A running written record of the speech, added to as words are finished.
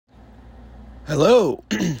Hello,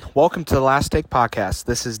 welcome to the Last Take Podcast.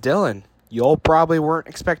 This is Dylan. You all probably weren't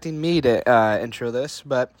expecting me to intro this,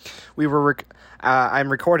 but I'm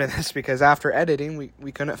recording this because after editing,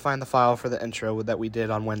 we couldn't find the file for the intro that we did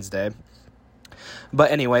on Wednesday. But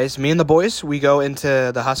anyways, me and the boys, we go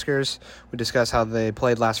into the Huskers. We discuss how they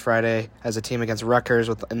played last Friday as a team against Rutgers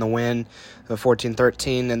in the win of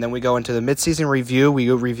 14-13. And then we go into the midseason review. We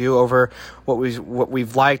review over what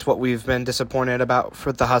we've liked, what we've been disappointed about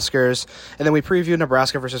for the Huskers. And then we preview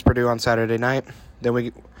Nebraska versus Purdue on Saturday night. Then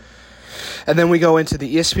we go into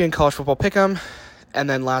the ESPN College Football Pick'em. And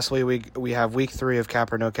then lastly, we have week 3 of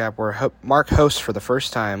Cap or No Cap, where Mark hosts for the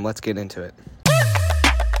first time. Let's get into it.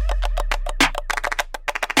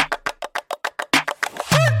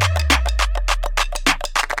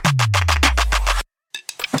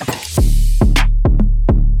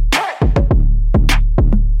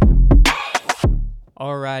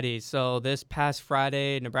 Alrighty, so this past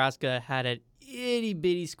Friday, Nebraska had an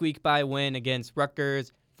itty-bitty squeak-by win against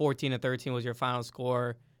Rutgers. 14-13 was your final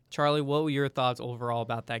score. Charlie, what were your thoughts overall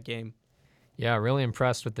about that game? Yeah, really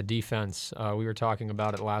impressed with the defense. We were talking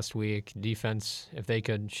about it last week. Defense, if they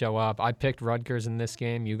could show up. I picked Rutgers in this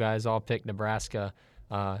game. You guys all picked Nebraska.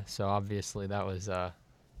 So obviously that was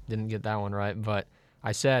didn't get that one right. But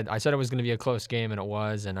I said it was going to be a close game, and it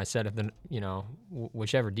was. And I said if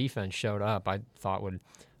whichever defense showed up, I thought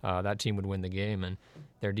that team would win the game. And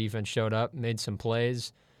their defense showed up, made some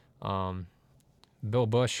plays. Bill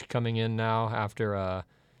Bush coming in now after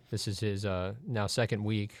this is his now second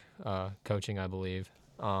week coaching, I believe.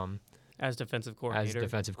 As defensive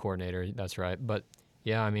coordinator. That's right. But,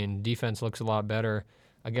 yeah, I mean, defense looks a lot better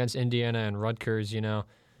against Indiana and Rutgers,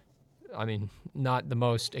 I mean, not the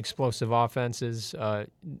most explosive offenses,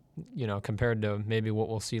 compared to maybe what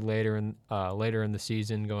we'll see later in the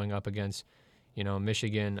season going up against,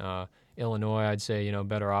 Michigan, Illinois. I'd say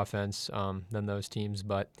better offense than those teams,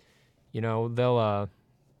 but they'll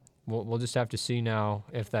we'll just have to see now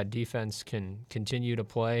if that defense can continue to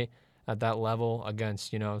play at that level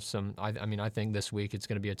against some. I think this week it's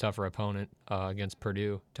going to be a tougher opponent against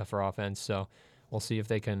Purdue, tougher offense. So we'll see if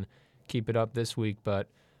they can keep it up this week, but.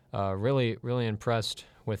 Really impressed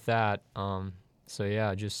with that. So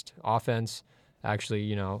yeah, just offense.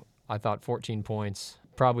 Actually, I thought 14 points.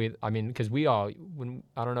 Probably, because I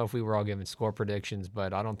don't know if we were all giving score predictions,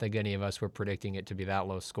 but I don't think any of us were predicting it to be that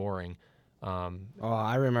low scoring.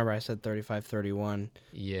 I remember I said 35-31.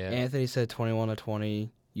 Yeah. Anthony said 21-20.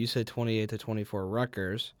 You said 28-24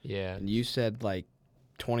 Rutgers. Yeah. And you said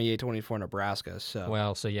 28-24 Nebraska. So.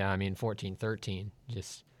 Well, so yeah, 14-13.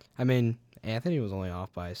 Just. Anthony was only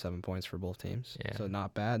off by 7 points for both teams, so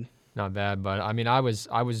not bad. Not bad, but I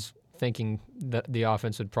was thinking that the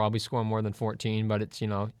offense would probably score more than 14, but it's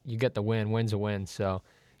you get the win, win's a win, so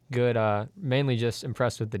good. Mainly just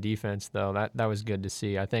impressed with the defense though. That was good to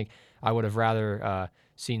see. I think I would have rather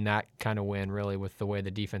seen that kind of win really with the way the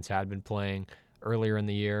defense had been playing earlier in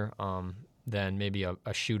the year than maybe a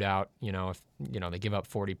shootout. If they give up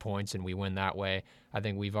 40 points and we win that way, I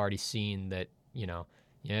think we've already seen that.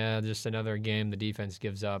 Yeah, just another game. The defense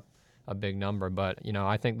gives up a big number, but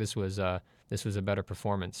I think this was a better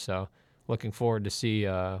performance. So, looking forward to see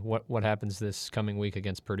what happens this coming week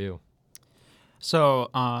against Purdue.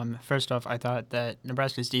 So, first off, I thought that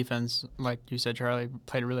Nebraska's defense, like you said, Charlie,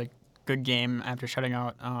 played a really good game after shutting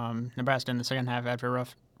out Nebraska in the second half after a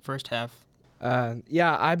rough first half.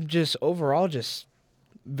 I'm just overall just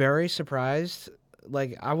very surprised.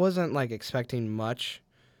 I wasn't expecting much,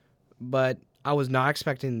 but I was not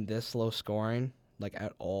expecting this low scoring,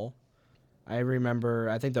 at all. I remember,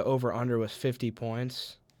 I think the over-under was 50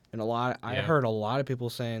 points. And I heard a lot of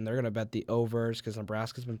people saying they're going to bet the overs because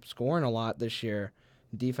Nebraska's been scoring a lot this year.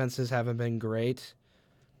 Defenses haven't been great.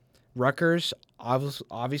 Rutgers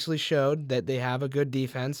obviously showed that they have a good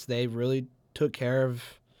defense. They really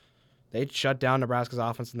they shut down Nebraska's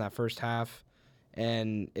offense in that first half.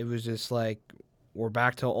 And it was just we're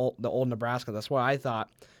back to the old Nebraska. That's what I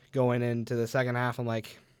thought. Going into the second half, I'm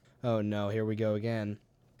like, oh no, here we go again.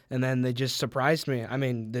 And then they just surprised me.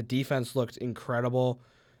 The defense looked incredible.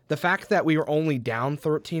 The fact that we were only down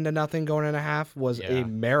 13-0 going in a half was a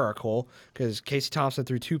miracle because Casey Thompson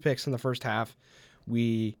threw 2 picks in the first half.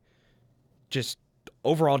 We just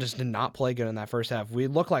overall just did not play good in that first half. We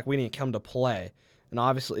looked like we didn't come to play. And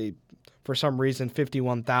obviously, for some reason,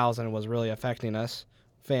 51,000 was really affecting us,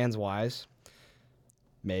 fans-wise.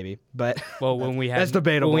 Maybe, but that's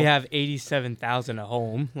debatable. When we have 87,000 at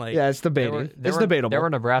home, it's debatable. It's debatable. There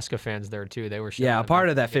were Nebraska fans there too. They were part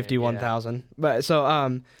of that 51,000. But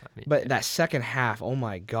but that second half, oh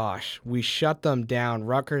my gosh, we shut them down.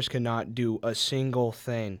 Rutgers could not do a single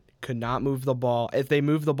thing. could not move the ball. If they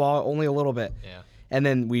moved the ball only a little bit. Yeah. And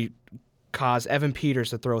then we caused Evan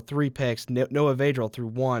Peters to throw 3 picks. Noah Vedral threw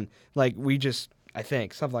 1. Like, I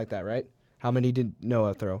think, something like that, right? How many did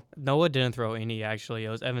Noah throw? Noah didn't throw any, actually. It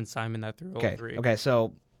was Evan Simon that threw all 3.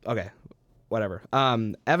 Okay, whatever.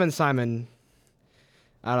 Evan Simon,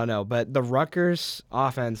 I don't know, but the Rutgers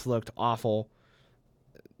offense looked awful.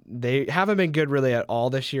 They haven't been good really at all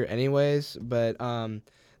this year anyways, but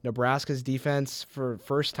Nebraska's defense for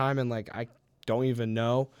first time in I don't even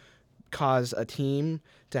know, caused a team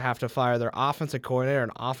to have to fire their offensive coordinator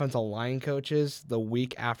and offensive line coaches the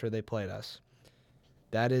week after they played us.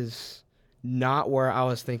 That is not where I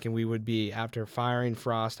was thinking we would be after firing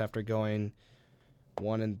Frost after going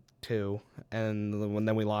 1-2, and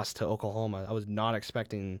then we lost to Oklahoma. I was not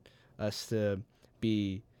expecting us to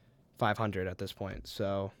be 500 at this point.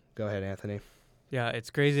 So go ahead, Anthony. Yeah, it's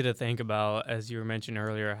crazy to think about, as you were mentioning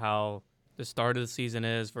earlier, how the start of the season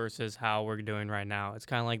is versus how we're doing right now. It's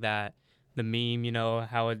kind of like that, the meme,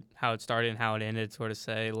 how it started and how it ended, sort of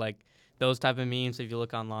say, like those type of memes. If you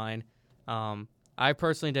look online, I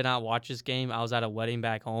personally did not watch this game. I was at a wedding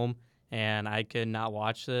back home, and I could not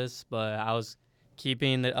watch this, but I was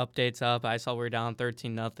keeping the updates up. I saw we were down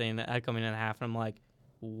 13-0 coming in at half, and I'm like,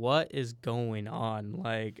 what is going on?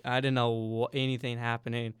 Like, I didn't know anything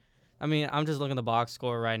happening. I mean, I'm just looking at the box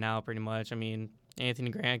score right now pretty much. I mean, Anthony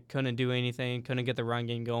Grant couldn't do anything, couldn't get the run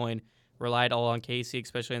game going, relied all on Casey,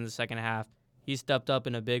 especially in the second half. He stepped up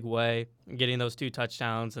in a big way, getting those 2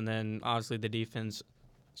 touchdowns, and then obviously the defense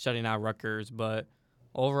shutting out Rutgers. But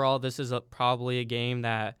overall, this is probably a game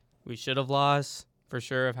that we should have lost for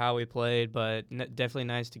sure of how we played, but definitely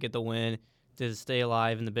nice to get the win to stay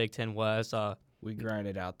alive in the Big Ten West. We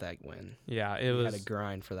grinded out that win. Yeah, we had a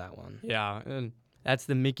grind for that one. Yeah, and that's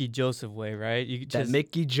the Mickey Joseph way, right? That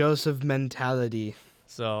Mickey Joseph mentality.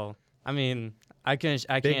 So, I mean, I can't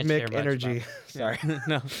Big share Mick much energy. Sorry.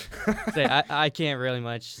 No. I can't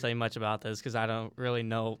really say much about this because I don't really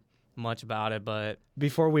know much about it. But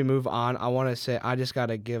before we move on, I want to say I just got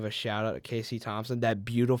to give a shout out to Casey Thompson. That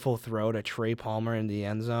beautiful throw to Trey Palmer in the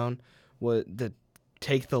end zone,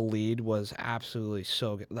 take the lead was absolutely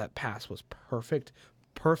so good. That pass was perfect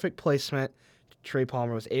placement. Trey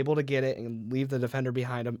Palmer was able to get it and leave the defender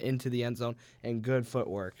behind him into the end zone, and good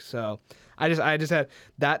footwork. So I just had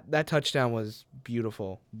that touchdown was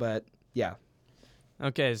beautiful. But yeah.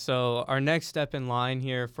 Okay, so our next step in line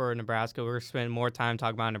here for Nebraska, we're spending more time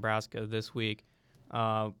talking about Nebraska this week.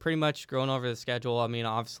 Pretty much going over the schedule. I mean,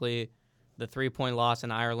 obviously the 3-point loss in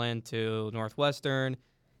Ireland to Northwestern,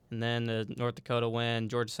 and then the North Dakota win,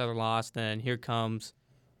 Georgia Southern lost. Then here comes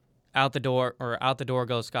out the door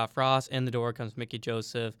goes Scott Frost. In the door comes Mickey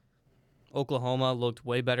Joseph. Oklahoma looked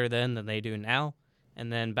way better then than they do now,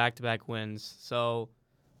 and then back-to-back wins. So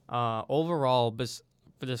overall,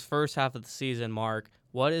 for this first half of the season, Mark,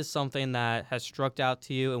 what is something that has struck out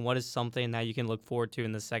to you, and what is something that you can look forward to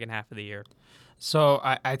in the second half of the year? So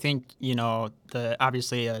I think,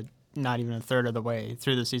 obviously not even a third of the way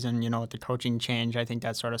through the season, with the coaching change, I think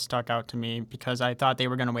that sort of stuck out to me because I thought they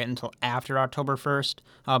were going to wait until after October 1st.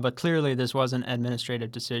 But clearly this was an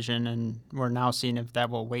administrative decision, and we're now seeing if that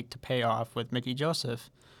will wait to pay off with Mickey Joseph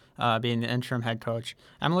being the interim head coach.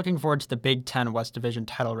 I'm looking forward to the Big Ten West Division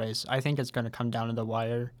title race. I think it's going to come down to the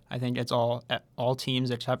wire. I think it's all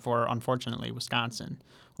teams except for, unfortunately, Wisconsin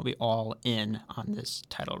will be all in on this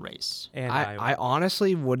title race. And I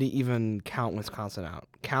honestly wouldn't even count Wisconsin out.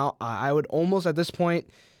 I would almost at this point,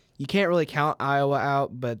 you can't really count Iowa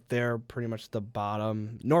out, but they're pretty much the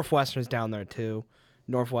bottom. Northwestern's down there too.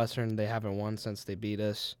 Northwestern, they haven't won since they beat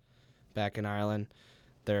us back in Ireland.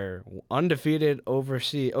 They're undefeated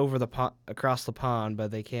across the pond,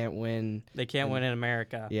 but they can't win. They can't win in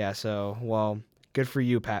America. Yeah, so, well, good for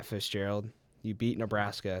you, Pat Fitzgerald. You beat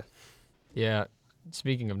Nebraska. Yeah,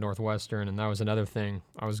 speaking of Northwestern, and that was another thing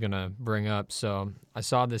I was going to bring up. So I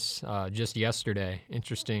saw this just yesterday.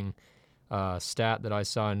 Interesting stat that I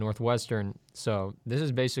saw in Northwestern. So this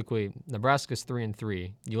is basically Nebraska's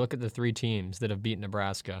 3-3. You look at the 3 teams that have beaten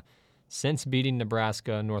Nebraska. Since beating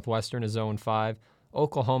Nebraska, Northwestern is 0-5.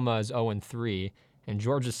 Oklahoma is 0-3, and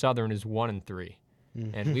Georgia Southern is 1-3. Mm-hmm.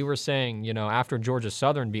 And we were saying, after Georgia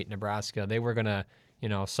Southern beat Nebraska, they were going to,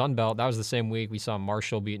 Sun Belt. That was the same week we saw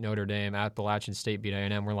Marshall beat Notre Dame, Appalachian State beat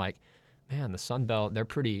A&M. We're like, man, the Sun Belt, they're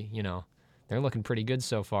pretty, they're looking pretty good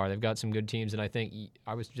so far. They've got some good teams, and I think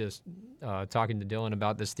I was just talking to Dylan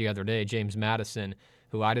about this the other day. James Madison,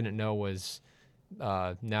 who I didn't know was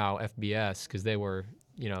now FBS because they were –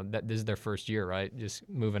 this is their first year, right? Just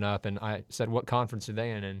moving up. And I said, what conference are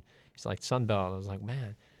they in? And he's like, Sun Belt. I was like,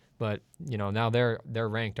 man. But, now they're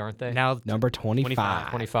ranked, aren't they? Now number 25.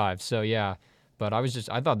 25. So, yeah. But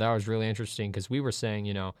I thought that was really interesting because we were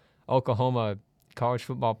saying, Oklahoma, college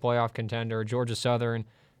football playoff contender, Georgia Southern,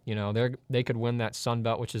 they could win that Sun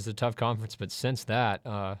Belt, which is a tough conference. But since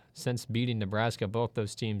beating Nebraska, both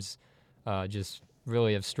those teams just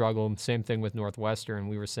really have struggled. Same thing with Northwestern.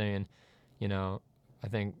 We were saying, I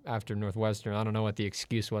think after Northwestern, I don't know what the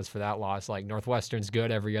excuse was for that loss. Like Northwestern's good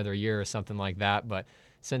every other year or something like that. But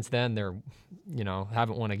since then, they're,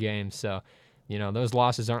 haven't won a game. So, those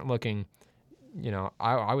losses aren't looking,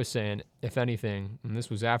 I was saying, if anything, and this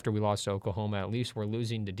was after we lost to Oklahoma, at least we're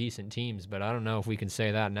losing to decent teams. But I don't know if we can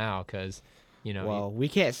say that now because, Well, we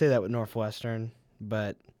can't say that with Northwestern,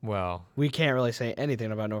 but we can't really say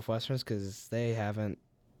anything about Northwestern because they haven't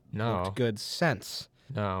looked good since.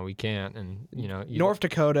 No, we can't. And, North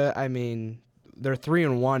Dakota, I mean, they're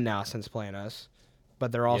 3-1 now since playing us,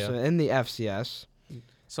 but they're also in the FCS.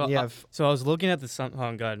 So I was looking at the Sun.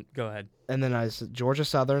 Oh, go ahead. And then Georgia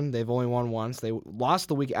Southern, they've only won once. They lost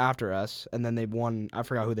the week after us, and then they won. I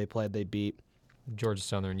forgot who they played. They beat Georgia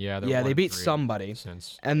Southern. They beat somebody.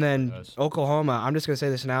 And then Oklahoma. I'm just gonna say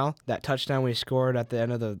this now. That touchdown we scored at the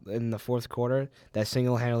end of in the fourth quarter, that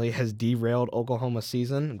single-handedly has derailed Oklahoma's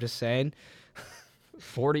season. I'm just saying.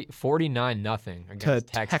 49-0 against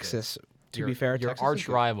Texas. To be fair, your Texas arch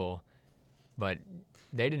rival, but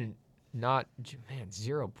they didn't.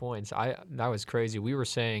 0 points. That was crazy. We were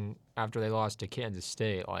saying after they lost to Kansas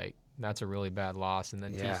State, like that's a really bad loss, and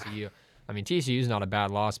then TCU. I mean, TCU's not a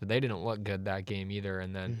bad loss, but they didn't look good that game either.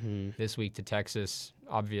 And then this week to Texas,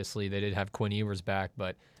 obviously they did have Quinn Ewers back,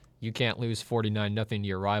 but you can't lose 49-0 to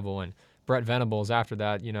your rival. And Brett Venables after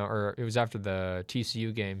that, or it was after the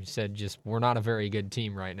TCU game, he said we're not a very good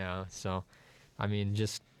team right now. So, I mean,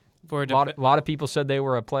 a lot of people said they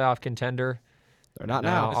were a playoff contender. They're not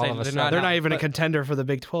now. They're not even a contender for the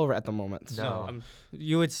Big 12 at the moment. No. So.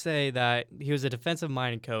 You would say that he was a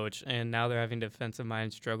defensive-minded coach, and now they're having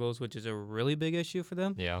defensive-minded struggles, which is a really big issue for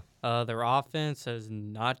them. Yeah. Their offense has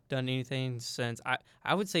not done anything since.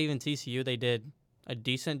 I would say even TCU, they did a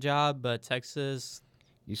decent job, but Texas.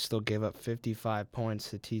 You still gave up 55 points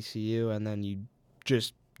to TCU, and then you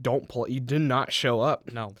just don't play. You did not show up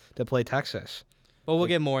to play Texas. But we'll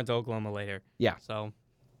get more into Oklahoma later. Yeah.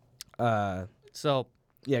 So,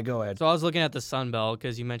 yeah, go ahead. So I was looking at the Sun Belt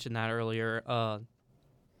because you mentioned that earlier. I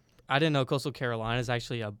didn't know Coastal Carolina is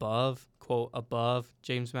actually above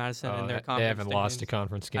James Madison in their conference. They haven't lost a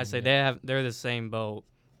conference game. I say they're the same boat.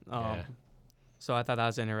 So I thought that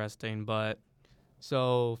was interesting. But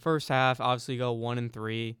so first half, obviously go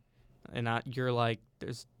 1-3, and you're like,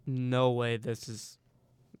 there's no way this is.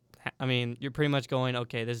 I mean, you're pretty much going,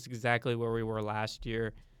 okay, this is exactly where we were last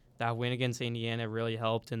year. That win against Indiana really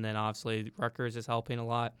helped, and then obviously Rutgers is helping a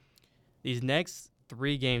lot. These next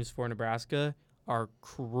 3 games for Nebraska are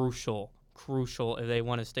crucial if they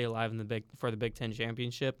want to stay alive for the Big Ten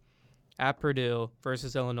championship. At Purdue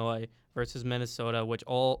versus Illinois versus Minnesota,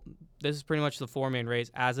 this is pretty much the 4-man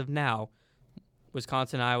race as of now.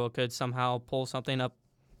 Wisconsin, Iowa could somehow pull something up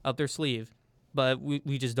their sleeve, but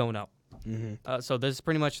we just don't know. So this is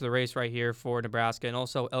pretty much the race right here for Nebraska, and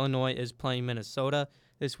also Illinois is playing Minnesota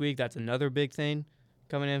this week. That's another big thing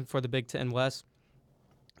coming in for the Big Ten West.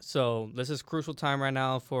 So this is crucial time right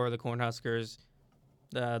now for the Cornhuskers.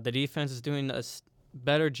 The defense is doing a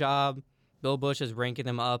better job. Bill Bush is ranking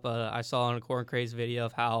them up. I saw on a Corn Craze video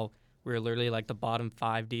of how we were literally like the bottom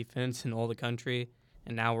 5 defense in all the country,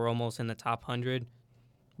 and now we're almost in the top 100.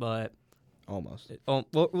 But almost.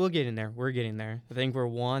 We'll get in there. We're getting there. I think we're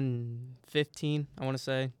 115, I want to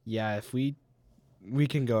say. Yeah, if we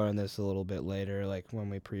can go on this a little bit later, like when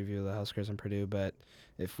we preview the Huskers and Purdue, but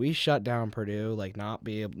if we shut down Purdue, like not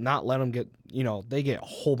let them get, they get a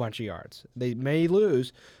whole bunch of yards. They may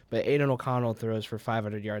lose, but Aiden O'Connell throws for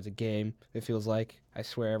 500 yards a game, it feels like. I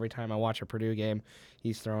swear every time I watch a Purdue game,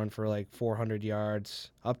 he's throwing for like 400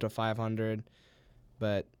 yards, up to 500.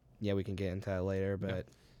 But, yeah, we can get into that later, but,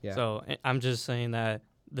 yeah. So I'm just saying that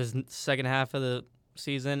this second half of the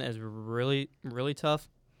season is really, really tough.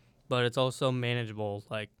 But it's also manageable.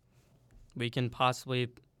 Like, we can possibly,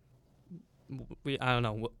 I don't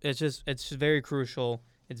know. It's very crucial.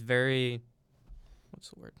 It's very, what's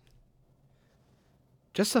the word?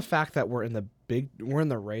 Just the fact that we're in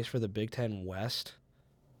the race for the Big Ten West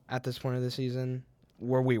at this point of the season,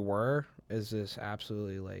 where we were, is just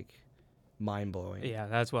absolutely like mind blowing. Yeah,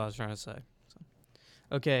 that's what I was trying to say.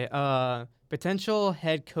 Okay, potential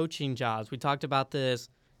head coaching jobs. We talked about this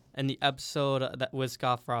in the episode that with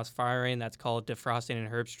Scott Frost firing, that's called Defrosting and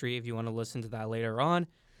Herb Street, if you want to listen to that later on.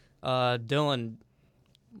 Dylan.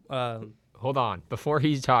 Hold on. Before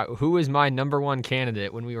he talks, who was my number 1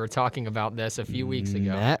 candidate when we were talking about this a few weeks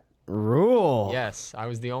ago? Matt Rule. Yes, I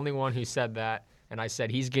was the only one who said that. and I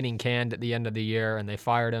said he's getting canned at the end of the year, and they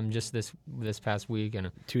fired him just this past week,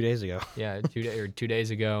 and 2 days ago. yeah, 2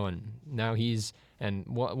 days ago, and now he's and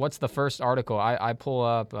what's the first article I pull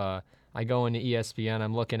up? I go into ESPN,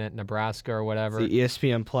 I'm looking at Nebraska or whatever. The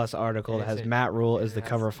ESPN Plus article that has Matt Rule as the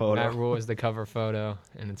cover photo. Matt Rule is the cover photo,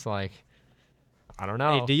 and it's like, I don't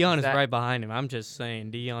know. Hey, Dion is right behind him. I'm just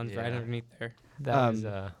saying, Dion's right underneath there. That is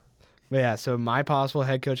But yeah, so my possible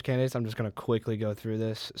head coach candidates, I'm just going to quickly go through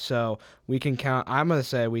this. So we can count, I'm going to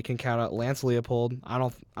say we can count out Lance Leopold. I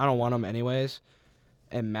don't want him anyways.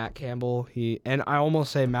 And Matt Campbell. And I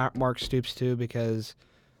almost say Mark Stoops too because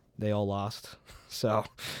they all lost. So,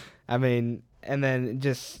 I mean, and then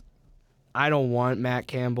just, I don't want Matt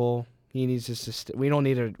Campbell. He needs to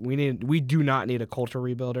we do not need a culture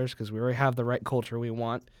rebuilders because we already have the right culture we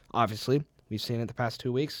want. Obviously, we've seen it the past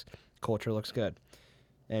 2 weeks. Culture looks good.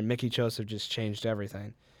 And Mickey Joseph just changed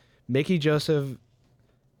everything. Mickey Joseph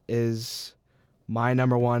is my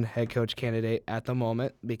number one head coach candidate at the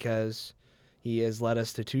moment because he has led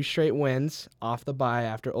us to 2 straight wins off the bye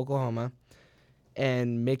after Oklahoma.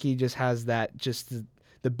 And Mickey just has that, just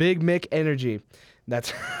the big Mick energy.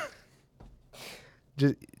 That's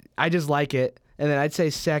I just like it. And then I'd say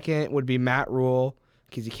second would be Matt Rule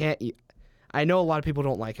because I know a lot of people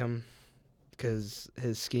don't like him because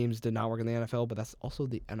his schemes did not work in the NFL, but that's also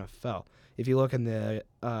the NFL. If you look in the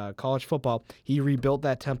college football, he rebuilt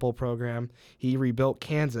that Temple program. He rebuilt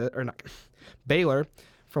Baylor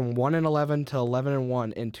from 1-11 to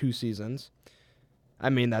 11-1 in 2 seasons. I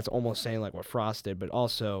mean, that's almost saying like what Frost did, but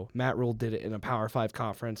also Matt Rule did it in a Power 5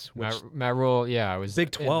 conference. Which Matt Rule, yeah, it was Big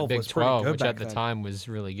 12 Big was 12, pretty good which back at the then. time was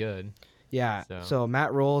really good. Yeah, so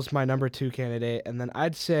Matt Rule is my number 2 candidate, and then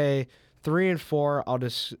I'd say 3 and 4.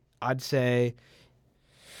 I'd say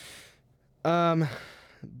Bill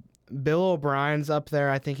O'Brien's up there.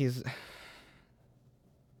 I think he's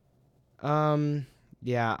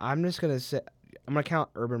yeah, I'm gonna count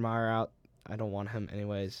Urban Meyer out. I don't want him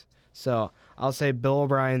anyways. So I'll say Bill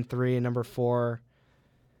O'Brien 3 and number 4.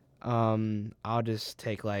 I'll just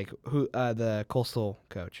take the Coastal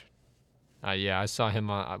coach. Yeah, I saw him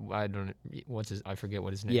on. I forget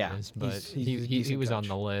what his name is, but he was on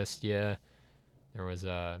the list. Yeah,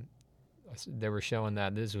 they were showing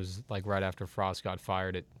that this was like right after Frost got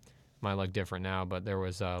fired. It might look different now, but there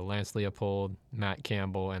was Lance Leopold, Matt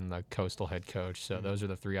Campbell, and the Coastal head coach. So those are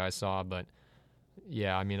the 3 I saw. But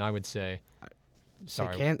yeah, I mean, I would say.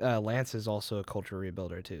 Sorry. Lance is also a culture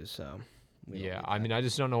rebuilder too. So. Yeah, I mean, I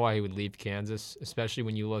just don't know why he would leave Kansas, especially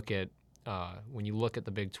when you look at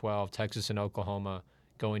the Big 12, Texas and Oklahoma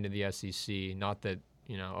going to the SEC. Not that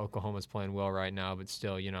Oklahoma's playing well right now, but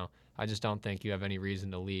still, I just don't think you have any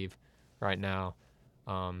reason to leave right now.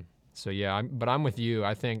 So yeah, but I'm with you.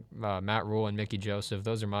 I think Matt Rule and Mickey Joseph,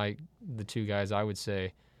 those are the 2 guys I would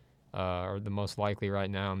say are the most likely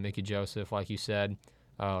right now. Mickey Joseph, like you said,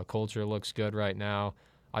 culture looks good right now.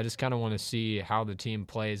 I just kind of want to see how the team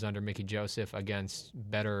plays under Mickey Joseph against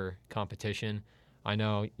better competition. I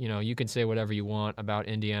know, you can say whatever you want about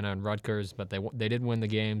Indiana and Rutgers, but they did win the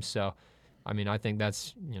game. So, I mean, I think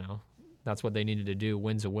that's what they needed to do.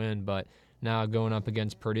 Win's a win. But now going up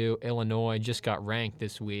against Purdue, Illinois just got ranked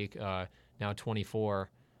this week, now 24.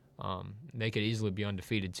 They could easily be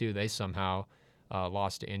undefeated too. They somehow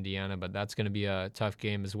lost to Indiana, but that's going to be a tough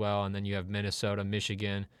game as well. And then you have Minnesota,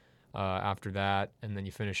 Michigan after that, and then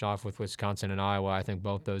you finish off with Wisconsin and Iowa. I think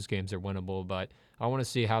both those games are winnable, but I want to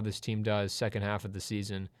see how this team does second half of the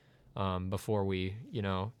season before we,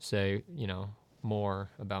 say, more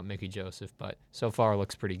about Mickey Joseph. But so far, it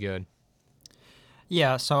looks pretty good.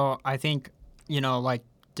 Yeah, so I think, like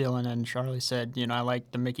Dylan and Charlie said, I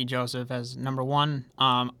like the Mickey Joseph as number 1.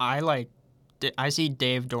 I see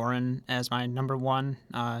Dave Doran as my number 1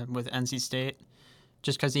 with NC State,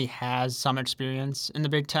 just because he has some experience in the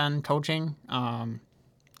Big Ten coaching.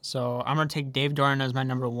 So I'm going to take Dave Doran as my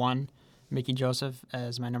number 1, Mickey Joseph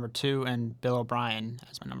as my number 2, and Bill O'Brien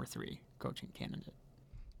as my number 3 coaching candidate.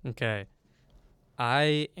 Okay.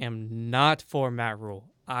 I am not for Matt Rule.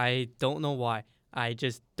 I don't know why. I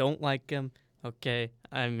just don't like him. Okay.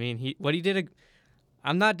 I mean,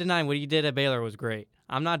 I'm not denying what he did at Baylor was great.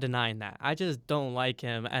 I'm not denying that. I just don't like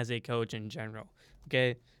him as a coach in general.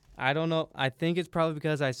 Okay. I don't know. I think it's probably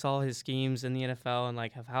because I saw his schemes in the NFL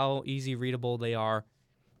and how easy readable they are.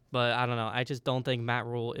 But I don't know. I just don't think Matt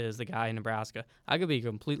Rule is the guy in Nebraska. I could be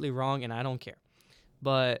completely wrong, and I don't care.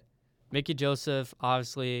 But Mickey Joseph,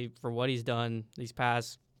 obviously, for what he's done these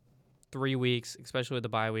past 3 weeks, especially with the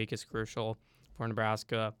bye week, is crucial for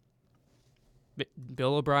Nebraska.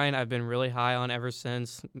 Bill O'Brien, I've been really high on ever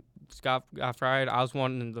since Scott got fired. I was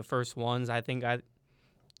one of the first ones. I think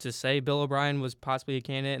to say Bill O'Brien was possibly a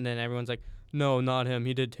candidate, and then everyone's like, no, not him.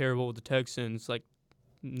 He did terrible with the Texans. Like,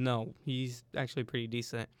 no, he's actually pretty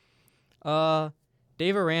decent.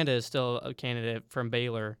 Dave Aranda is still a candidate from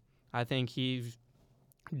Baylor. I think he's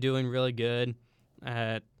doing really good.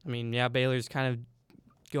 Baylor's kind of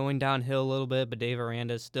going downhill a little bit, but Dave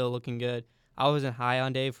Aranda is still looking good. I wasn't high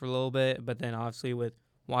on Dave for a little bit, but then obviously with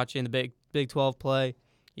watching the Big 12 play,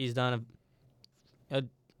 he's done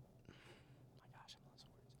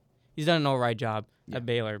he's done an all right job at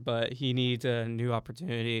Baylor, but he needs a new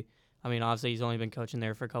opportunity. I mean, obviously he's only been coaching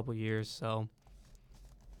there for a couple years, so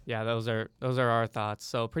yeah, those are our thoughts.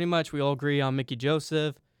 So pretty much we all agree on Mickey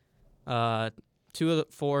Joseph. 2 of the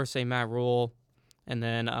 4 say Matt Rule, and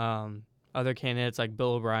then other candidates like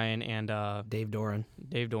Bill O'Brien and Dave Doran.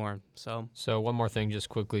 So one more thing just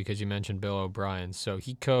quickly because you mentioned Bill O'Brien. So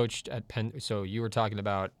he coached at Penn. So you were talking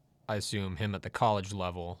about, I assume, him at the college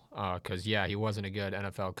level because, he wasn't a good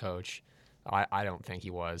NFL coach. I don't think he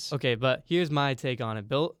was. Okay, but here's my take on it.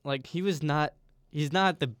 Bill, he's not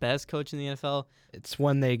the best coach in the NFL. It's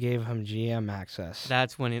when they gave him GM access.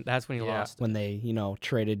 That's when he lost. When they,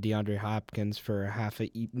 traded DeAndre Hopkins for half a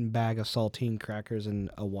eaten bag of saltine crackers and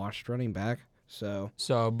a washed running back.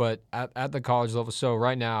 But at the college level, so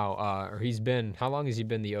right now, how long has he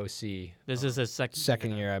been the OC? This is his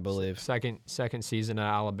second year, I believe. Second season at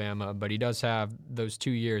Alabama, but he does have those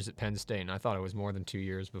 2 years at Penn State, and I thought it was more than 2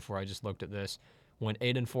 years before I just looked at this. Went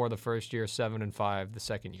 8-4 the first year, 7-5 the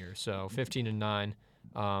second year, so 15-9,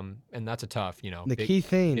 and that's a tough, key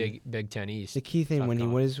thing, Big Ten East. The key thing when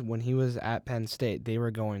he was at Penn State, they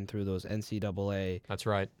were going through those NCAA that's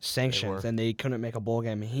right sanctions, and they couldn't make a bowl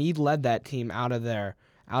game. He led that team out of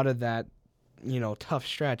that tough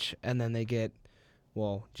stretch, and then they get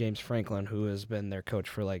James Franklin, who has been their coach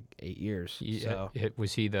for 8 years.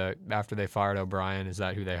 Was he after they fired O'Brien? Is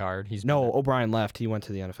that who they hired? O'Brien left. He went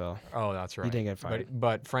to the NFL. Oh, that's right. He didn't get fired.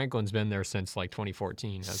 But Franklin's been there since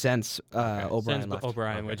 2014. Since O'Brien left.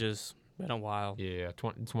 O'Brien, which has been a while. Yeah,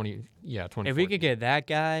 20. Yeah, 20. If we could get that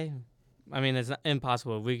guy, I mean, it's not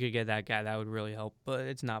impossible. If we could get that guy, that would really help. But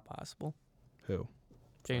it's not possible. Who?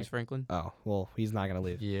 James Franklin. Oh, well, he's not gonna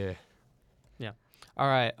leave. Yeah. Yeah. All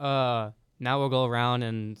right. Now we'll go around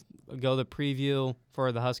and go the preview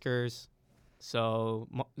for the Huskers. So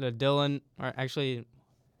Dylan, or actually,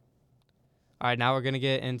 all right, now we're going to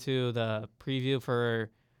get into the preview for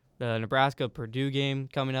the Nebraska-Purdue game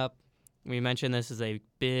coming up. We mentioned this is a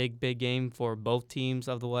big game for both teams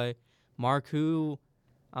of the way. Mark, who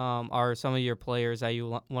are some of your players that you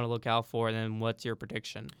want to look out for, and then what's your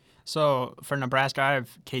prediction? So for Nebraska, I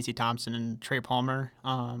have Casey Thompson and Trey Palmer.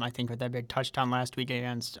 I think with that big touchdown last week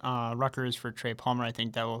against Rutgers for Trey Palmer, I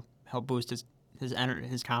think that will help boost his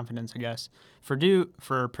confidence, I guess. For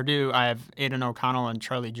Purdue, I have Aiden O'Connell and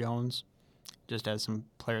Charlie Jones, just as some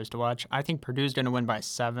players to watch. I think Purdue's going to win by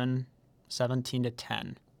 17-10.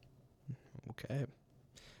 Okay.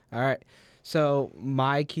 All right. So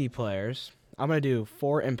my key players, I'm going to do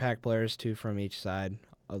 4 impact players, 2 from each side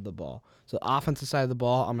of the ball. So offensive side of the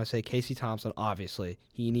ball, I'm going to say Casey Thompson, obviously.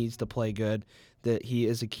 He needs to play good. That he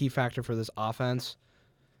is a key factor for this offense.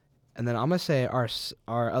 And then I'm going to say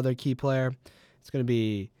our other key player, it's going to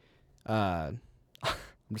be, I'm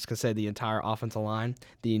just going to say the entire offensive line,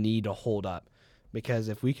 they need to hold up. Because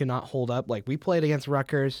if we cannot hold up, like we played against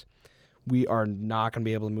Rutgers, we are not going to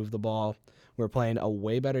be able to move the ball. We're playing a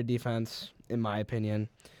way better defense, in my opinion,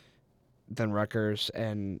 than Rutgers.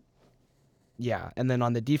 And then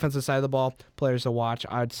on the defensive side of the ball, players to watch,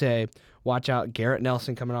 I'd say watch out Garrett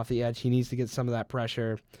Nelson coming off the edge. He needs to get some of that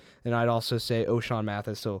pressure. And I'd also say O'Shawn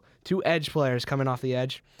Mathis. So 2 edge players coming off the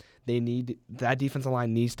edge. That defensive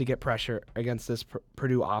line needs to get pressure against this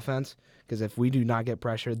Purdue offense, because if we do not get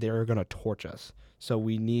pressure, they're going to torch us. So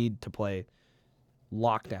we need to play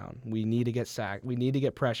lockdown. We need to get sacked. We need to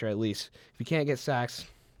get pressure at least. If we can't get sacks,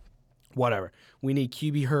 whatever. We need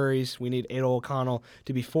QB hurries. We need Aiden O'Connell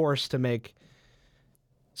to be forced to make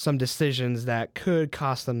some decisions that could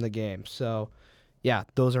cost them the game. So,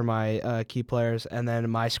 those are my key players. And then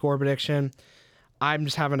my score prediction, I'm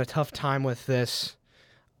just having a tough time with this.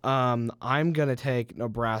 I'm going to take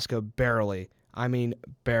Nebraska barely. I mean,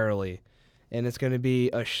 barely. And it's going to be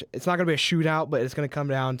it's not going to be a shootout, but it's going to come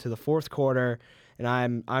down to the fourth quarter.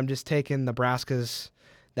 And I'm just taking Nebraska's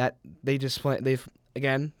that they've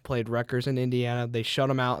again played Rutgers in Indiana. They shut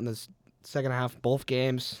them out in the second half, both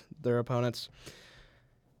games, their opponents.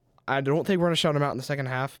 I don't think we're going to shut them out in the second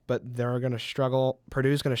half, but they're going to struggle.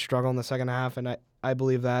 Purdue's going to struggle in the second half, and I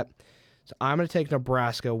believe that. So I'm going to take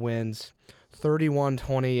Nebraska wins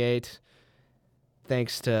 31-28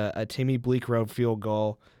 thanks to a Timmy Bleekrode field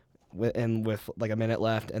goal with like a minute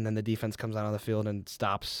left, and then the defense comes out on the field and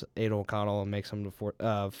stops Aiden O'Connell and makes him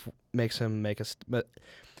makes him make but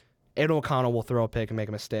Aiden O'Connell will throw a pick and make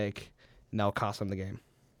a mistake, and that'll cost him the game.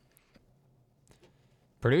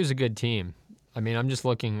 Purdue's a good team. I mean, I'm just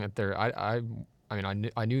looking at their. I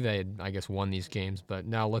knew they had, I guess, won these games, but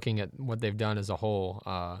now looking at what they've done as a whole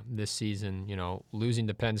this season, losing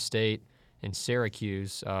to Penn State and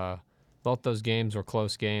Syracuse, both those games were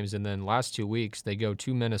close games. And then last 2 weeks, they go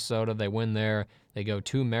to Minnesota, they win there. They go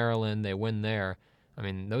to Maryland, they win there. I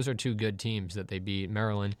mean, those are two good teams that they beat.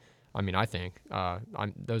 Maryland, I think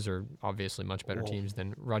those are obviously much better teams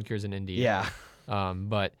than Rutgers and Indiana. Yeah.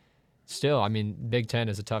 But still, Big Ten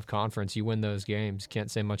is a tough conference. You win those games,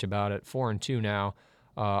 can't say much about it. 4-2 now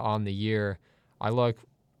on the year. Looking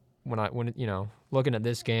at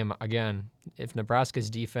this game again, if Nebraska's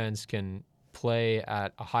defense can play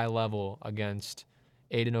at a high level against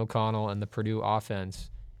Aiden O'Connell and the Purdue offense,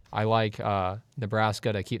 I like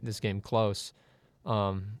Nebraska to keep this game close.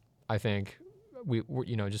 I think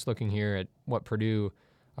we're just looking here at what Purdue,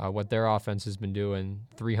 what their offense has been doing,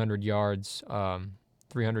 300 yards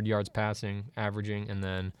passing, averaging, and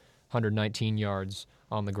then 119 yards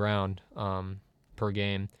on the ground per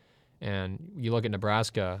game. And you look at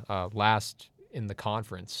Nebraska, last in the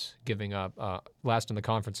conference, giving up last in the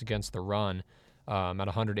conference against the run at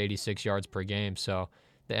 186 yards per game. So,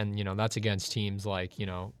 and that's against teams like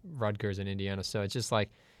Rutgers and Indiana. So it's just like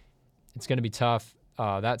it's going to be tough.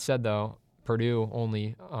 That said, though, Purdue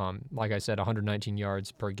only, like I said, 119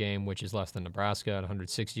 yards per game, which is less than Nebraska at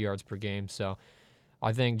 160 yards per game. So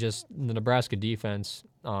I think just the Nebraska defense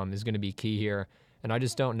is going to be key here, and I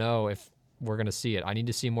just don't know if we're going to see it. I need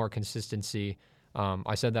to see more consistency.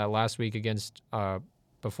 I said that last week against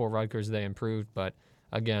before Rutgers, they improved, but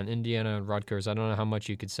again, Indiana and Rutgers, I don't know how much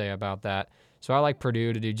you could say about that. So I like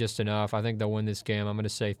Purdue to do just enough. I think they'll win this game. I'm going to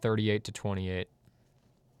say 38-28.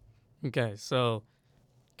 Okay, so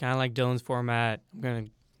kind of like Dylan's format, I'm going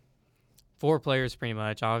to 4 players pretty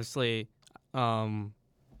much. Obviously,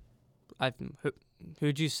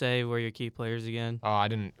 who'd you say were your key players again? Oh, I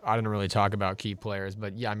didn't really talk about key players,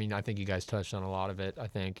 but yeah, I think you guys touched on a lot of it. I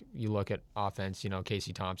think you look at offense,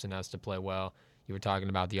 Casey Thompson has to play well. You were talking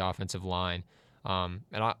about the offensive line. And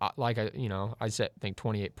I think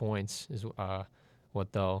 28 points is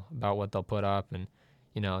what they'll put up, and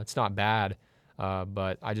it's not bad.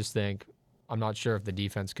 But I just think I'm not sure if the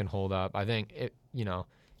defense can hold up. I think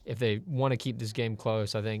if they want to keep this game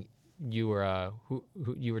close, I think you were who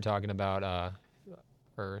you were talking about.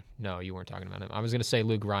 Or no, you weren't talking about him. I was going to say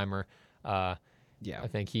Luke Reimer. Yeah, I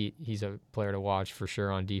think he's a player to watch for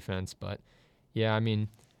sure on defense. But yeah,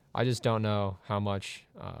 I just don't know how much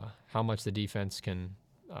the defense can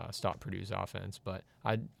stop Purdue's offense. But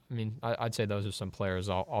I'd say those are some players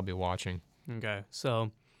I'll be watching. Okay,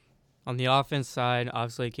 so on the offense side,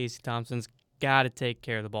 obviously Casey Thompson's got to take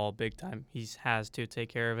care of the ball big time. He has to take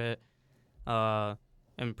care of it.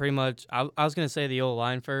 And pretty much, I was going to say the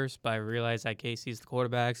O-line first, but I realized that Casey's the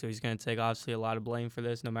quarterback, so he's going to take, obviously, a lot of blame for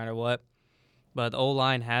this no matter what. But the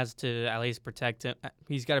O-line has to at least protect him.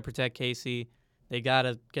 He's got to protect Casey. They got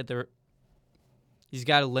to he's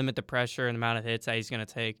got to limit the pressure and the amount of hits that he's going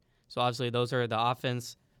to take. So, obviously, those are the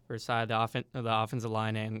offense versus side, the offensive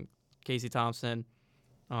line and Casey Thompson.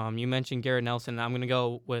 You mentioned Garrett Nelson. I'm going to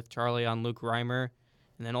go with Charlie on Luke Reimer.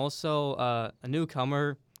 And then also a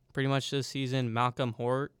newcomer pretty much this season, Malcolm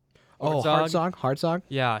Hort. Hartzog.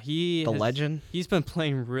 Yeah, legend. He's been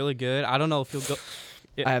playing really good. I don't know if he'll go.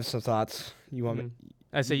 I have some thoughts. You want me?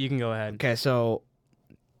 I say you can go ahead. Okay, so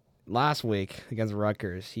last week against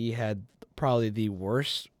Rutgers, he had probably the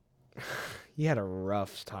worst. He had a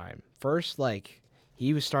rough time. First,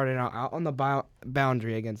 he was starting out on the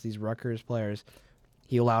boundary against these Rutgers players.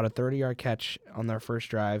 He allowed a 30-yard catch on their first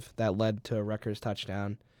drive that led to a Rutgers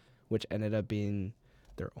touchdown, which ended up being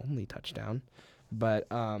their only touchdown. But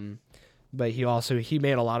he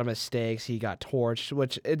made a lot of mistakes. He got torched,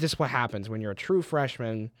 which is just what happens when you're a true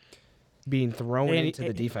freshman being thrown into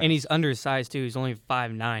the defense. And he's undersized too. He's only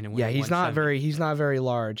 5'9". Yeah, he's not very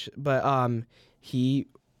large, but he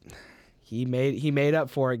made up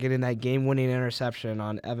for it getting that game-winning interception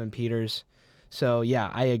on Evan Peters. So yeah,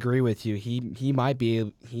 I agree with you. He might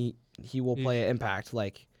be he will play an impact.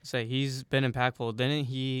 Say he's been impactful. Didn't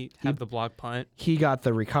he have the blocked punt? He got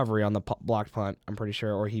the recovery on the blocked punt, I'm pretty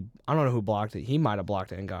sure, or I don't know who blocked it. He might have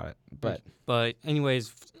blocked it and got it. But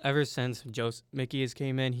anyways, ever since Mickey has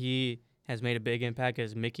came in, he has made a big impact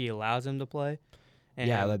as Mickey allows him to play.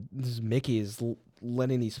 And Mickey is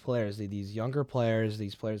letting these players, these younger players,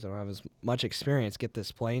 these players that don't have as much experience, get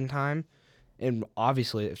this playing time. And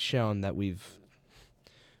obviously, it's shown that we've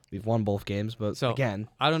won both games, but again,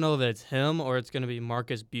 I don't know that it's him or it's going to be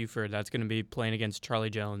Marcus Buford that's going to be playing against Charlie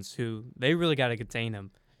Jones, who they really got to contain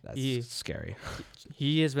him. That's scary.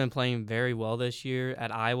 He has been playing very well this year.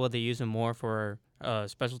 At Iowa, they use him more for a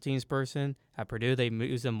special teams person. At Purdue, they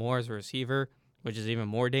use him more as a receiver, which is even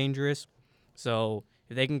more dangerous. So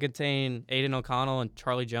if they can contain Aiden O'Connell and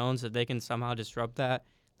Charlie Jones, if they can somehow disrupt that,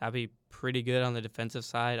 that'd be pretty good on the defensive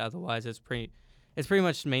side. Otherwise, it's pretty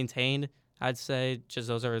much maintained. I'd say just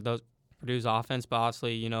those Purdue's offense, but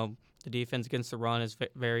obviously, the defense against the run is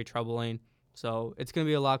very troubling. So it's going to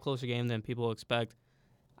be a lot closer game than people expect.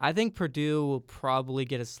 I think Purdue will probably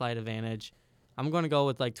get a slight advantage. I'm going to go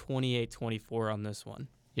with 28-24 on this one.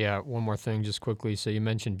 Yeah, one more thing just quickly. So you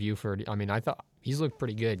mentioned Buford. I mean, I thought he's looked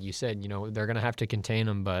pretty good. You said, they're going to have to contain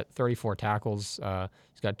him, but 34 tackles.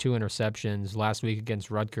 He's got 2 interceptions. Last week against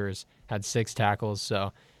Rutgers, had 6 tackles.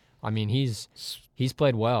 So, I mean, he's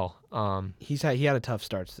played well. He had a tough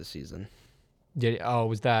start to the season.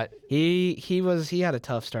 Was that he had a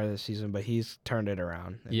tough start of the season, but he's turned it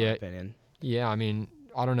around in my opinion. Yeah, I mean,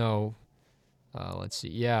 I don't know. Let's see.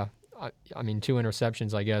 Yeah, I mean, 2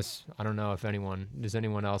 interceptions. I guess I don't know if does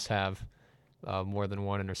anyone else have more than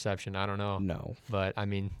 1 interception. I don't know. No, but I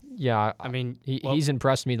mean, yeah. He's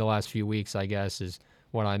impressed me the last few weeks. I guess is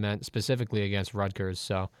what I meant specifically against Rutgers.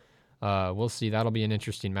 So we'll see. That'll be an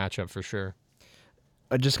interesting matchup for sure.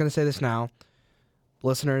 I'm just gonna say this now.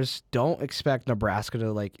 Listeners, don't expect Nebraska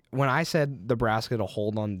to when I said Nebraska to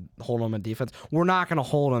hold them in defense, we're not going to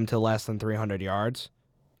hold them to less than 300 yards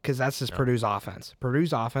because that's just Purdue's offense.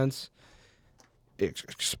 Purdue's offense, it's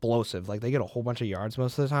explosive. They get a whole bunch of yards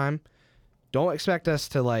most of the time. Don't expect us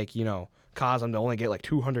to cause them to only get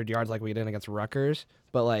 200 yards like we did against Rutgers,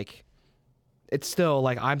 but it's still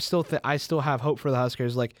I still have hope for the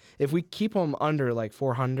Huskers. If we keep them under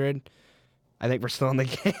 400. I think we're still in the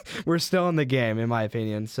game. We're still in the game, in my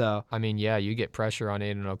opinion. So I mean, yeah, you get pressure on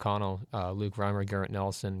Aiden O'Connell, Luke Reimer, Garrett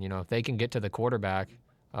Nelson. If they can get to the quarterback,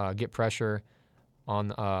 get pressure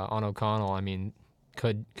on O'Connell. I mean,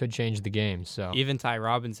 could change the game. So even Ty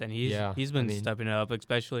Robinson, he's been stepping up,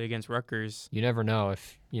 especially against Rutgers. You never know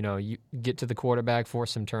if you get to the quarterback,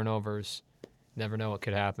 force some turnovers. Never know what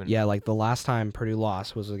could happen. Yeah, the last time Purdue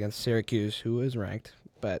lost was against Syracuse, who is ranked.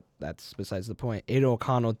 But that's besides the point. Aiden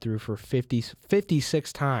O'Connell threw for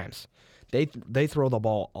 56 times. They throw the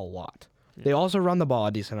ball a lot. Yeah. They also run the ball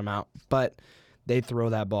a decent amount, but they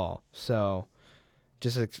throw that ball. So,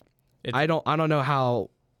 I don't know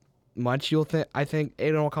how much I think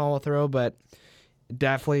Aiden O'Connell will throw, but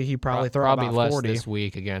definitely he probably throw about 40. Probably less this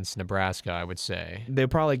week against Nebraska, I would say. They'll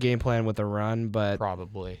probably game plan with the run, but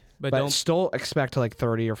probably. But don't still expect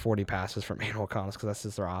 30 or 40 passes from Aiden O'Connell because that's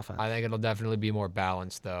just their offense. I think it'll definitely be more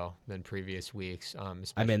balanced though than previous weeks.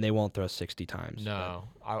 They won't throw 60 times. No,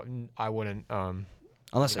 I wouldn't.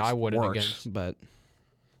 Unless I wouldn't works, against. But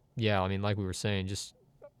yeah, I mean, like we were saying, just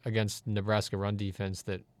against Nebraska run defense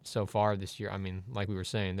that so far this year. I mean, like we were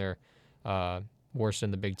saying, they're worse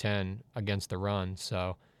in the Big Ten against the run.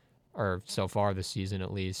 Or so far this season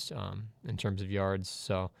at least in terms of yards.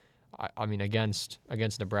 So. I mean, against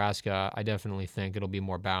Nebraska, I definitely think it'll be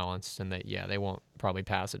more balanced and that, they won't probably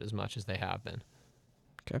pass it as much as they have been.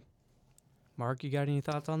 Okay. Mark, you got any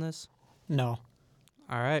thoughts on this? No.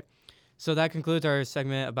 All right. So that concludes our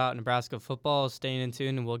segment about Nebraska football. Staying in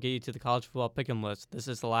tune, and we'll get you to the college football pick'em list. This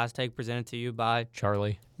is The Last Take presented to you by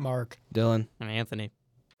Charlie, Mark, Dylan, and Anthony.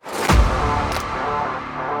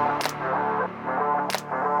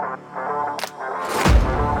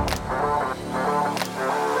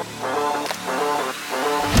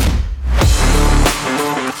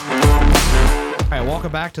 All right,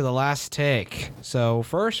 welcome back to The Last Take. So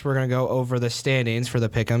first, we're going to go over the standings for the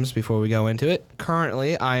pick'ems before we go into it.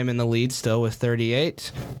 Currently, I am in the lead still with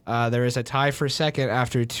 38. There is a tie for second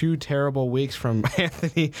after 2 terrible weeks from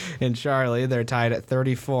Anthony and Charlie. They're tied at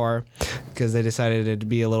 34 because they decided it to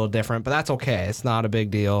be a little different, but that's okay. It's not a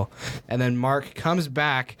big deal. And then Mark comes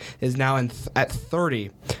back, is now at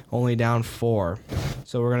 30, only down 4.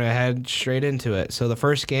 So we're going to head straight into it. So the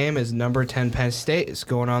first game is number 10 Penn State. It's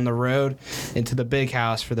going on the road into the Big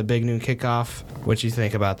House for the big noon kickoff. What do you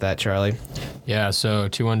think about that, Charlie? Yeah, so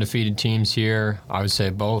 2 undefeated teams here. I would say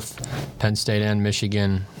both Penn State and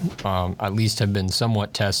Michigan at least have been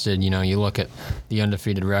somewhat tested. You look at the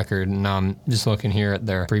undefeated record, and I'm just looking here at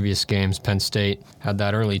their previous games. Penn State had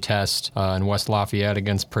that early test in West Lafayette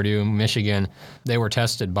against Purdue. Michigan, they were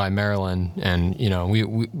tested by Maryland, and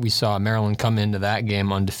we saw Maryland come into that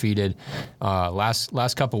game undefeated.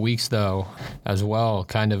 Last couple weeks though, as well,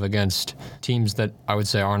 kind of against teams that I would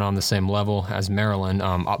say aren't on the same level as Maryland.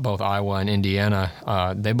 Both Iowa and Indiana,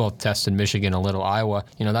 they both tested Michigan a little. Iowa,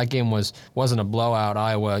 that game wasn't a blowout.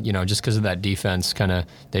 Iowa, just because of that defense,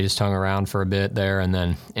 they just hung around for a bit there, and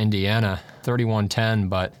then Indiana, 31-10,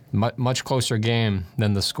 but much closer game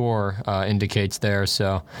than the score indicates there.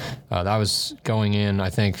 So that was going in, I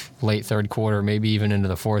think, late third quarter, maybe even into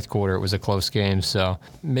the fourth quarter. It was a close game. So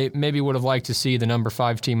maybe would have liked to see the number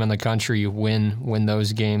 5 team in the country win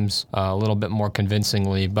those games a little bit more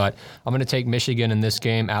convincingly. But I'm going to take Michigan in this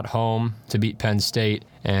game at home to beat Penn State.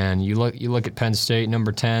 And you look at Penn State,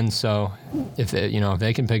 number 10. So if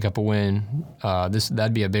they can pick up a win,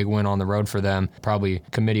 that'd be a big win on the road for them. Probably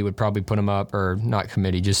committee would probably put them up, or not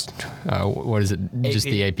committee, just what is it? AP. Just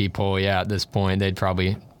the AP poll. Yeah, at this point they'd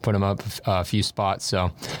probably put them up a few spots.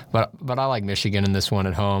 So, but I like Michigan in this one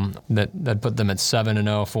at home. That put them at 7-0,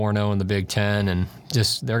 4-0 in the Big Ten, and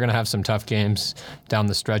just they're going to have some tough games down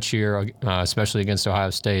the stretch here, especially against Ohio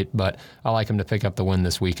State. But I like them to pick up the win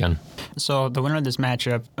this weekend. So the winner of this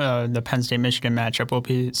matchup, the Penn State-Michigan matchup, will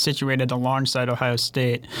be situated alongside Ohio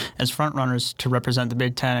State as frontrunners to represent the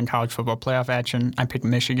Big Ten in college football playoff action. I picked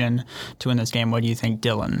Michigan to win this game. What do you think,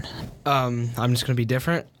 Dylan? I'm just going to be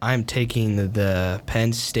different. I'm taking the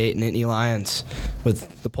Penn State Nittany Lions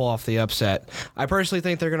with the pull off the upset. I personally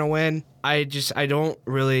think they're going to win. I don't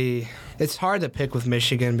really. It's hard to pick with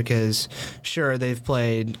Michigan because, sure, they've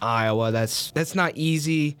played Iowa. That's not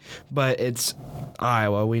easy, but it's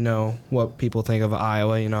Iowa. We know what people think of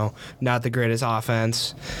Iowa, not the greatest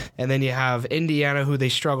offense. And then you have Indiana, who they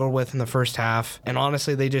struggled with in the first half. And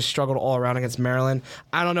honestly, they just struggled all around against Maryland.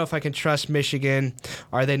 I don't know if I can trust Michigan.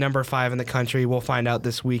 Are they number 5 in the country? We'll find out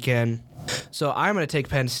this weekend. So I'm going to take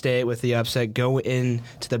Penn State with the upset, go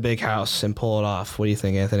into the big house and pull it off. What do you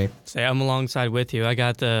think, Anthony? Say I'm alongside with you. I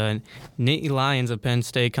got the Nittany Lions of Penn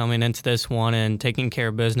State coming into this one and taking care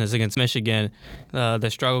of business against Michigan. The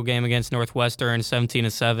struggle game against Northwestern,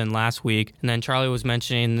 17-7 last week. And then Charlie was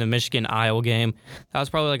mentioning the Michigan-Iowa game. That was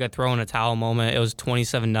probably like a throw in a towel moment. It was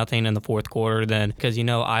 27-0 in the fourth quarter then because,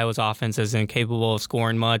 Iowa's offense isn't capable of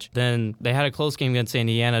scoring much. Then they had a close game against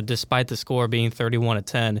Indiana despite the score being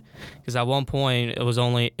 31-10. Because at one point it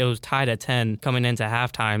was tied at 10 coming into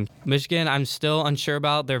halftime. Michigan, I'm still unsure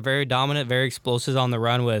about. They're very dominant, very explosive on the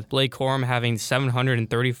run, with Blake Corum having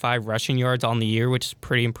 735 rushing yards on the year, which is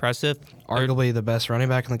pretty impressive. Arguably the best running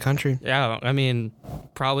back in the country. Yeah, I mean,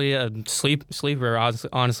 probably a sleeper,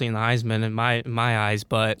 honestly, in the Heisman in my eyes.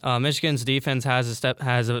 But Michigan's defense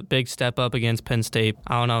has a big step up against Penn State.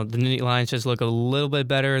 I don't know. The Nittany Lions just look a little bit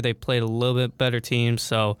better. They played a little bit better team,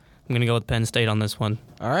 so I'm going to go with Penn State on this one.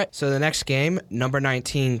 All right, so the next game, number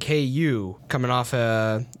 19, KU, coming off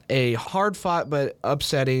a hard-fought but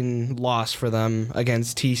upsetting loss for them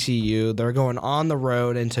against TCU. They're going on the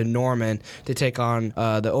road into Norman to take on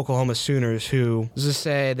the Oklahoma Sooners, who, as I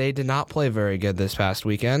say, they did not play very good this past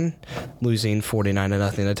weekend, losing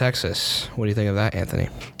 49-0 to Texas. What do you think of that, Anthony?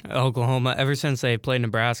 Oklahoma, ever since they played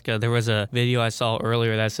Nebraska, there was a video I saw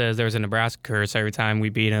earlier that says there's a Nebraska curse every time we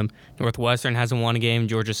beat them. Northwestern hasn't won a game.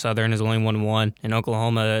 Georgia Southern has only won one. And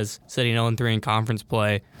Oklahoma is sitting 0-3 in conference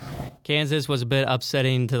play. Kansas was a bit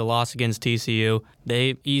upsetting to the loss against TCU.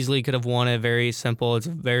 They easily could have won it. Very simple. It's a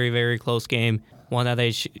very, very close game. One that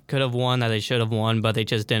they could have won, that they should have won, but they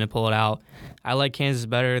just didn't pull it out. I like Kansas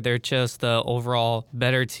better. They're just the overall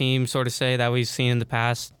better team, sort of say, that we've seen in the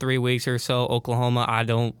past 3 weeks or so.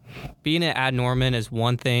 Oklahoma, being it at Norman is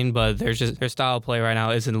one thing, but their style of play right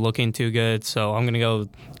now isn't looking too good. So I'm going to go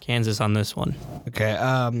Kansas on this one. Okay,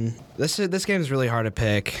 this game is really hard to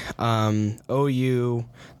pick. OU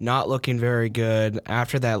not looking very good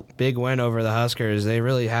after that big win over the Huskers. They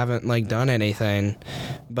really haven't done anything.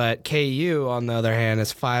 But KU, on the other hand,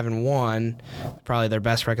 is 5-1, probably their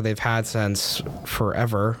best record they've had since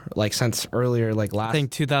forever, since earlier, last. I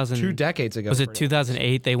think 2 decades ago. Was it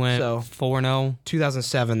 2008? They went 4-0.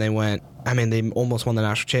 2007 they went. They almost won the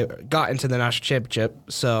national got into the national championship.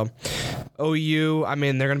 So OU, they're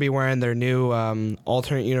going to be wearing their new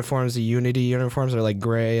alternate uniforms, the Unity uniforms. They're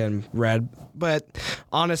gray and red. But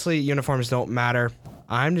honestly, uniforms don't matter.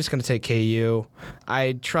 I'm just going to take KU.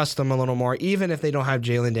 I trust them a little more, even if they don't have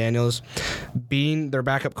Jalen Daniels. Being their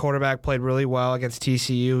backup quarterback played really well against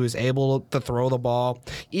TCU, who's able to throw the ball.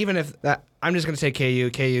 Even if that, I'm just going to take KU.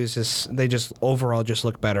 They just overall just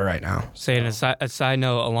look better right now. Saying a side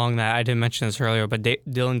note along that, I didn't mention this earlier, but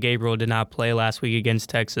Dylan Gabriel did not play last week against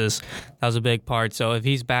Texas. That was a big part. So if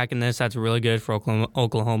he's back in this, that's really good for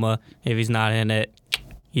Oklahoma. If he's not in it,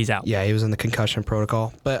 he's out. Yeah, he was in the concussion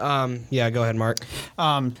protocol. But yeah, go ahead, Mark.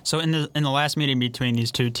 So in the last meeting between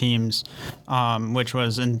these two teams, which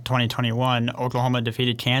was in 2021, Oklahoma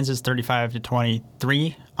defeated Kansas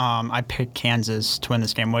 35-23. I picked Kansas to win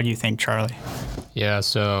this game. What do you think, Charlie? Yeah,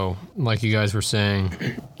 so like you guys were saying,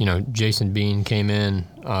 Jason Bean came in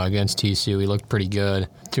against TCU. He looked pretty good.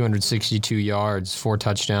 262 yards, 4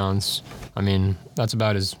 touchdowns. I mean, that's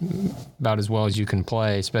about as well as you can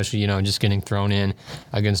play, especially, just getting thrown in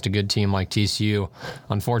against a good team like TCU.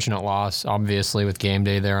 Unfortunate loss, obviously, with game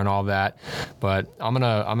day there and all that. But I'm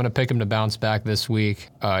gonna pick him to bounce back this week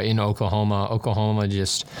in Oklahoma.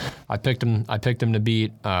 I picked him to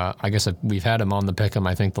beat. I guess we've had him on the pick 'em,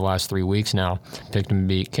 I think, the last 3 weeks now. Picked him to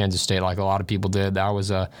beat Kansas State like a lot of people did. That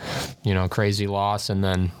was a crazy loss. And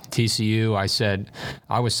then TCU,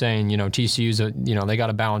 I was saying TCU's they got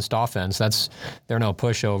a balanced offense. They're no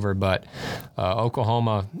pushover, but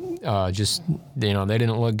Oklahoma just they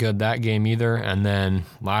didn't look good that game either. And then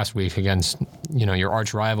last week against your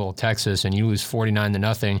arch rival Texas, and you lose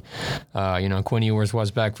 49-0. Quinn Ewers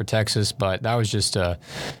was back for Texas, but that was just a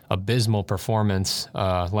abysmal performance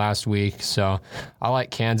last week. So I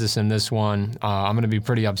like Kansas in this one. I'm going to be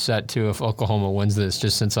pretty upset too if Oklahoma wins this,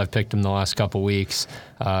 just since I've picked them the last couple weeks.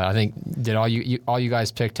 I think did all you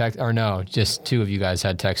guys pick Texas, or no? Just 2 of you guys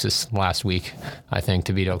had Texas last week, I think,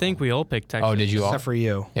 to beat Oklahoma. I think we all picked Texas. Oh, did you all? Except for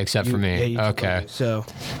you. Except for me. Yeah, okay. So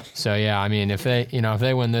yeah, I mean, if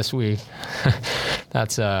they win this week,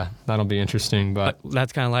 that'll be interesting. But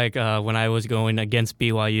that's kind of like when I was going against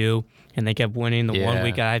BYU and they kept winning. The 1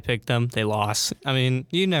 week I picked them, they lost. I mean,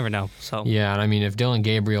 you never know. So yeah, and I mean, if Dylan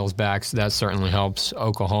Gabriel's back, that certainly helps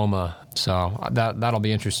Oklahoma. So that'll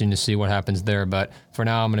be interesting to see what happens there. But for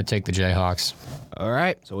now, I'm going to take the Jayhawks. All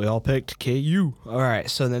right, so we all picked KU. All right,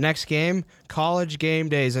 so the next game, College Game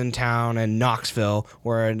Days in town in Knoxville,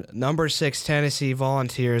 where number 6 Tennessee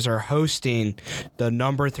Volunteers are hosting the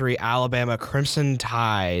number 3 Alabama Crimson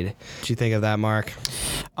Tide. What do you think of that, Mark?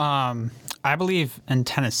 I believe in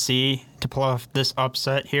Tennessee to pull off this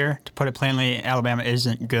upset here. To put it plainly, Alabama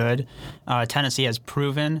isn't good. Tennessee has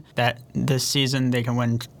proven that this season they can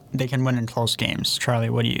win in close games. Charlie,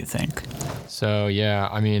 what do you think? So yeah,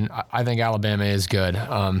 I mean, I think Alabama is good.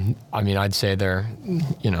 I mean, I'd say they're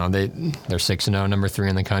 6-0, number 3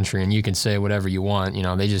 in the country, and you can say whatever you want.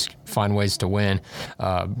 They just find ways to win.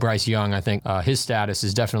 Bryce Young, I think his status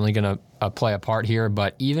is definitely going to play a part here.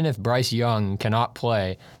 But even if Bryce Young cannot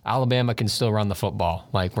play, Alabama can still run the football.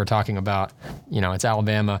 Like we're talking about, it's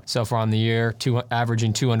Alabama so far on the year,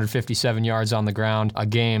 averaging 257 yards on the ground a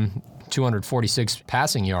game. 246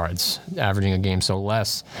 passing yards averaging a game, so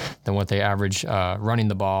less than what they average running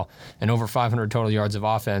the ball, and over 500 total yards of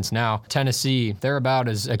offense. Now, Tennessee, they're about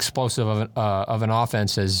as explosive of an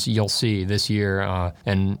offense as you'll see this year,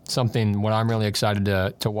 and what I'm really excited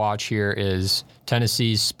to watch here is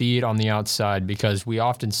Tennessee's speed on the outside, because we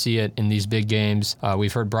often see it in these big games.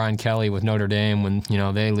 We've heard Brian Kelly with Notre Dame when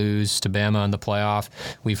they lose to Bama in the playoff.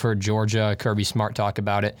 We've heard Georgia, Kirby Smart talk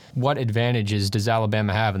about it. What advantages does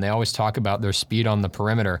Alabama have? And they always talk about their speed on the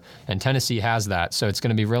perimeter, and Tennessee has that. So it's going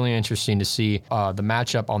to be really interesting to see the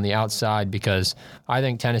matchup on the outside, because I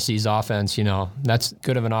think Tennessee's offense, that's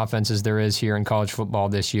good of an offense as there is here in college football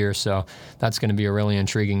this year. So that's going to be a really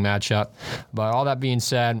intriguing matchup. But all that being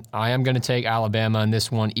said, I am going to take Alabama in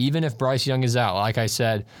this one, even if Bryce Young is out. Like I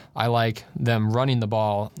said, I like them running the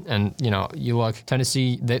ball, and you look,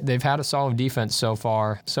 Tennessee, they've had a solid defense so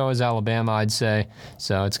far. So has Alabama, I'd say.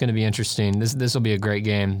 So it's going to be interesting. This will be a great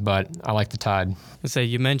game, but I like the Tide. So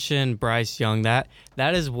you mentioned Bryce Young. That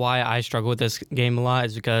is why I struggle with this game a lot,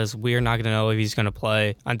 is because we are not going to know if he's going to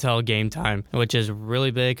play until game time, which is really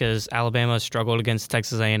big because Alabama struggled against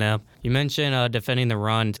Texas A&M. You mentioned defending the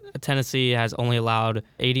run. Tennessee has only allowed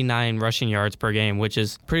 89 rushing yards per game, which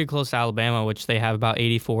is pretty close to Alabama, which they have about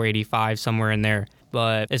 84, 85, somewhere in there.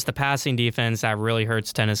 But it's the passing defense that really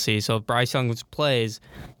hurts Tennessee. So if Bryce Young plays,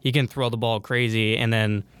 he can throw the ball crazy, and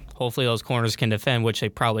then hopefully those corners can defend, which they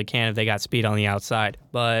probably can if they got speed on the outside.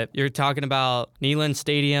 But you're talking about Neyland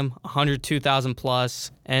Stadium, 102,000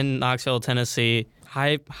 plus, in Knoxville, Tennessee.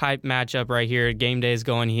 Hype matchup right here. Game day is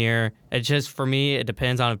going here. It's just, for me, it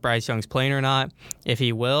depends on if Bryce Young's playing or not. If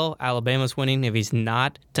he will, Alabama's winning. If he's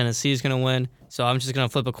not, Tennessee's going to win. So I'm just going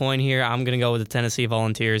to flip a coin here. I'm going to go with the Tennessee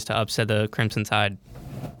Volunteers to upset the Crimson Tide.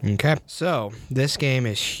 Okay. So this game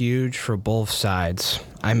is huge for both sides.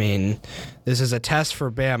 I mean, this is a test for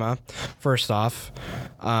Bama, first off.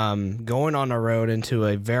 Going on the road into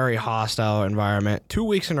a very hostile environment 2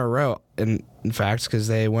 weeks in a row, in fact, because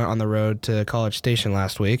they went on the road to College Station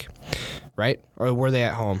last week, right? Or were they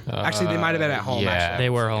at home? Actually, they might have been at home. Yeah,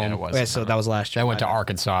 they were home. Okay, so that was last year. They went to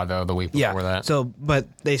Arkansas, though, the week before that. So, but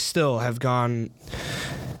they still have gone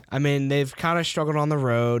I mean, they've kind of struggled on the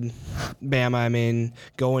road. Bama, I mean,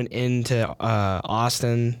 going into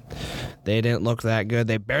Austin, they didn't look that good.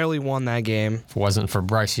 They barely won that game. If it wasn't for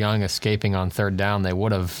Bryce Young escaping on third down, they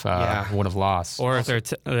would have lost. Or if their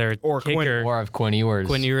kicker, or if Quinn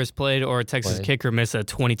Ewers played, or Texas kicker missed a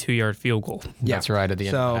 22-yard field goal. Yeah. That's right, at the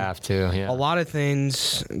end of the half, too. Yeah. A lot of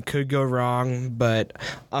things could go wrong, but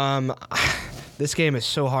this game is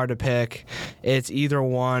so hard to pick. It's either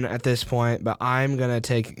one at this point, but I'm gonna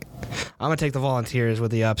take the Volunteers with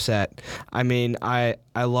the upset. I mean, I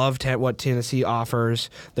love what Tennessee offers.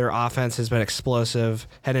 Their offense has been explosive.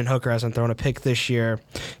 Hendon Hooker hasn't thrown a pick this year.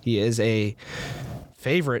 He is a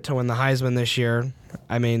favorite to win the Heisman this year.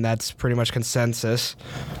 I mean, that's pretty much consensus,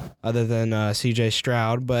 other than C.J.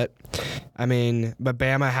 Stroud. But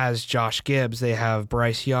Bama has Josh Gibbs. They have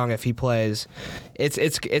Bryce Young if he plays.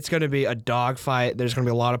 It's going to be a dogfight. There's going to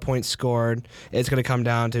be a lot of points scored. It's going to come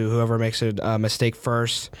down to whoever makes a mistake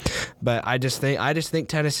first. But I just think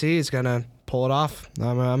Tennessee is going to pull it off.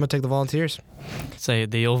 I'm going to take the Volunteers. Say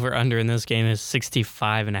the over-under in this game is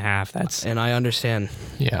 65.5. And I understand.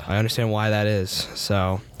 Yeah. I understand why that is.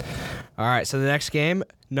 So, all right. So the next game,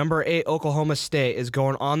 number 8 Oklahoma State is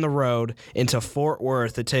going on the road into Fort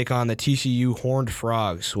Worth to take on the TCU Horned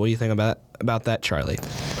Frogs. What do you think about that, Charlie?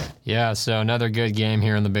 Yeah, so another good game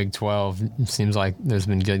here in the Big 12. It seems like there's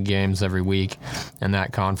been good games every week in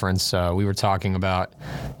that conference. We were talking about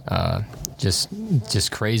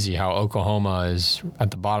just crazy how Oklahoma is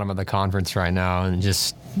at the bottom of the conference right now, and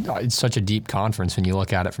just it's such a deep conference when you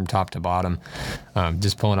look at it from top to bottom.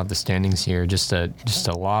 Just pulling up the standings here, just a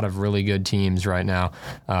lot of really good teams right now.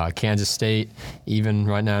 Kansas State, even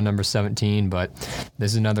right now, number 17, but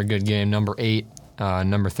this is another good game. Number 8.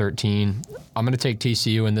 Number 13. I'm going to take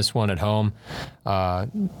TCU in this one at home.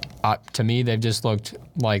 To me, they've just looked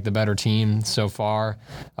like the better team so far.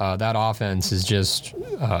 That offense is just,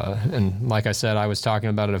 and like I said, I was talking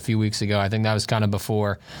about it a few weeks ago. I think that was kind of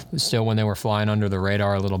before, still when they were flying under the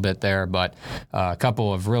radar a little bit there. But a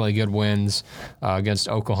couple of really good wins against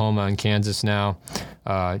Oklahoma and Kansas now.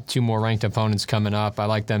 2 more ranked opponents coming up. I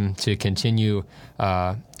like them to continue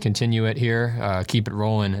it here, keep it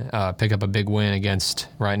rolling, pick up a big win against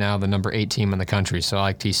right now the number 8 team in the country. So I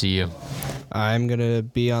like TCU. I'm going to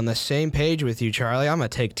be on the same page with you, Charlie. I'm going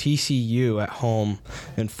to take TCU at home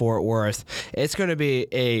in Fort Worth. It's going to be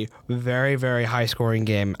a very, very high-scoring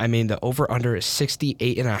game. I mean, the over-under is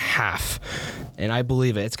 68.5, and I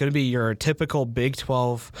believe it. It's going to be your typical Big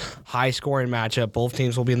 12 high-scoring matchup. Both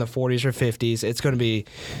teams will be in the 40s or 50s. It's going to be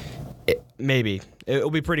maybe.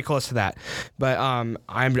 It'll be pretty close to that. But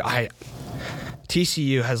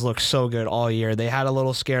TCU has looked so good all year. They had a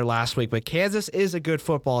little scare last week, but Kansas is a good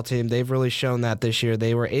football team. They've really shown that this year.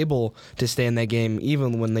 They were able to stay in that game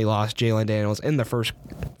even when they lost Jalen Daniels in the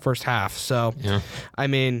first half. So, yeah. I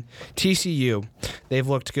mean, TCU, they've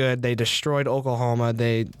looked good. They destroyed Oklahoma.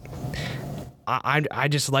 I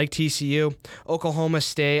just like TCU. Oklahoma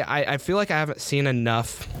State, I feel like I haven't seen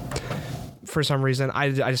enough. For some reason, I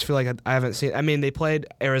just feel like I haven't seen. I mean, they played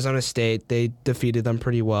Arizona State. They defeated them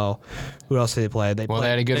pretty well. Who else did they play? They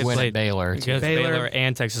had a good win at Baylor. Baylor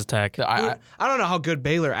and Texas Tech. I don't know how good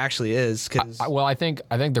Baylor actually is. I think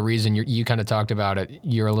the reason you kind of talked about it,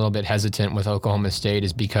 you're a little bit hesitant with Oklahoma State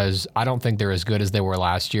is because I don't think they're as good as they were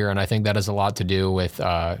last year, and I think that has a lot to do with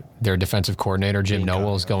their defensive coordinator, Jim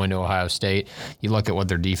Knowles, going to Ohio State. You look at what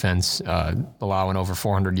their defense allowing over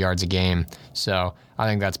 400 yards a game. So I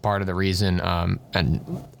think that's part of the reason.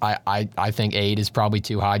 And I think 8 is probably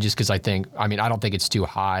too high just because I don't think it's too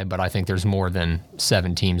high, but I think there's more than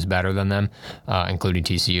 7 teams better than them, including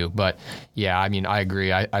TCU. But, yeah, I mean, I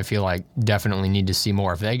agree. I feel like definitely need to see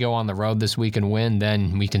more. If they go on the road this week and win,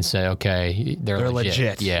 then we can say, okay, they're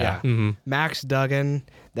legit. Yeah. Mm-hmm. Max Duggan,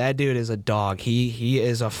 that dude is a dog. He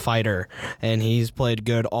is a fighter, and he's played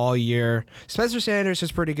good all year. Spencer Sanders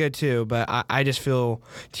is pretty good too, but I just feel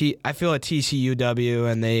a TCU W,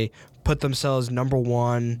 and they put themselves number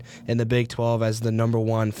 1 in the Big 12 as the number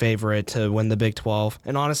 1 favorite to win the Big 12.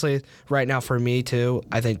 And honestly, right now for me too,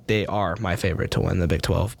 I think they are my favorite to win the Big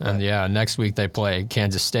 12. And yeah, next week they play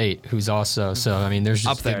Kansas State, who's also, so I mean, there's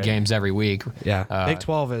just good games every week. Yeah, Big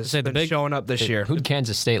 12 has been showing up this year. Who'd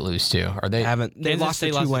Kansas State lose to? They lost to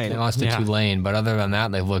Tulane. They lost to Tulane, but other than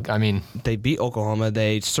that, they beat Oklahoma.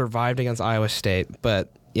 They survived against Iowa State,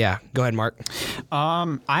 but. Yeah, go ahead, Mark.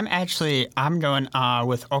 I'm going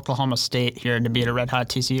with Oklahoma State here to beat a red hot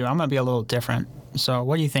TCU. I'm going to be a little different. So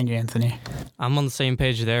what do you think, Anthony? I'm on the same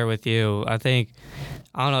page there with you. I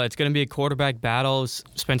don't know, it's going to be a quarterback battle.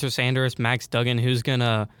 Spencer Sanders, Max Duggan, who's going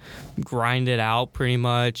to grind it out pretty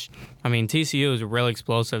much. I mean, TCU is really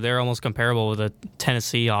explosive. They're almost comparable with the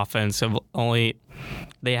Tennessee offense.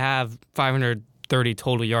 They have 530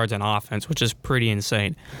 total yards on offense, which is pretty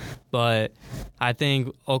insane. But I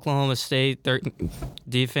think Oklahoma State, their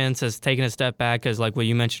defense has taken a step back because, like what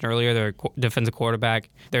you mentioned earlier, their defensive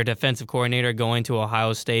coordinator going to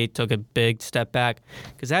Ohio State took a big step back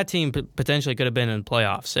because that team potentially could have been in the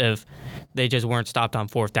playoffs if they just weren't stopped on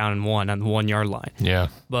 4th down and 1 on the 1 yard line. Yeah.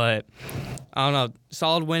 But I don't know.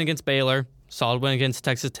 Solid win against Baylor. Solid win against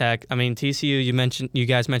Texas Tech. I mean, TCU, you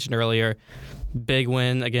guys mentioned earlier, big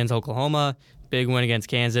win against Oklahoma. Big win against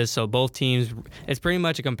Kansas. So both teams, it's pretty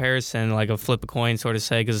much a comparison, like a flip a coin sort of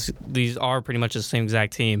say, because these are pretty much the same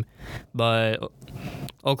exact team. But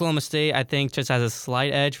Oklahoma State, I think, just has a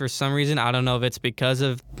slight edge for some reason. I don't know if it's because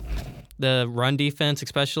of the run defense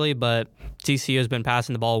especially, but TCU has been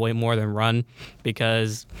passing the ball way more than run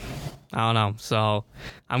because, I don't know. So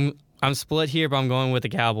I'm split here, but I'm going with the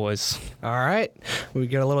Cowboys. All right. We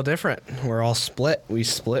get a little different. We're all split. We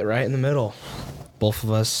split right in the middle. Both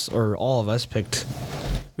of us, or all of us, picked.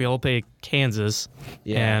 We all picked Kansas.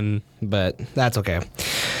 Yeah, but that's okay.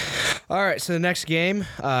 All right, so the next game,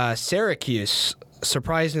 Syracuse,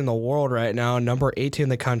 surprising the world right now, number 18 in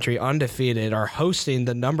the country, undefeated, are hosting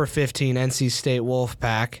the number 15 NC State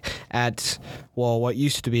Wolfpack at, what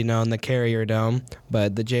used to be known the Carrier Dome,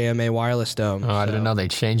 but the JMA Wireless Dome. Oh, I didn't know they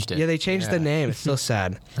changed it. Yeah, they changed the name. It's so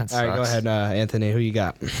sad. All right, go ahead, Anthony. Who you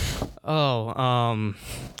got?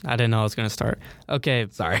 I didn't know I was going to start. Okay.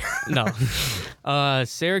 Sorry. No.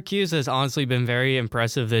 Syracuse has honestly been very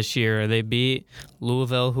impressive this year. They beat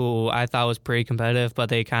Louisville, who I thought was pretty competitive, but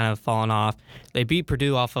they kind of fallen off. They beat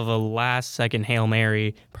Purdue off of a last-second Hail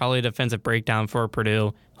Mary, probably a defensive breakdown for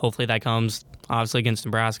Purdue. Hopefully that comes, obviously, against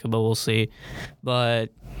Nebraska, but we'll see. But,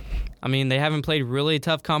 I mean, they haven't played really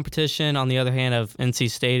tough competition. On the other hand, NC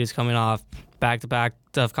State is coming off back-to-back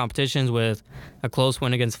tough competitions with a close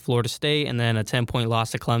win against Florida State and then a 10-point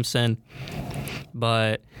loss to Clemson.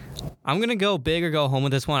 But I'm going to go big or go home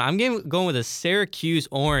with this one. I'm going with a Syracuse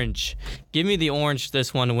orange. Give me the orange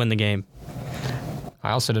this one to win the game.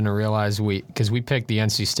 I also didn't realize because we picked the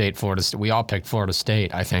NC State, Florida State. We all picked Florida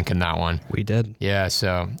State, I think, in that one. We did. Yeah,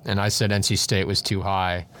 and I said NC State was too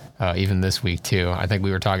high, even this week, too. I think we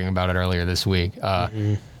were talking about it earlier this week.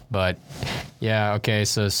 But, yeah, okay,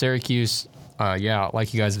 so Syracuse,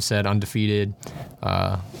 like you guys have said, undefeated,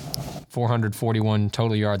 441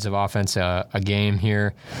 total yards of offense a game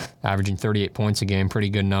here, averaging 38 points a game, pretty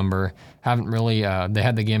good number. Haven't really, they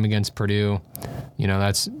had the game against Purdue.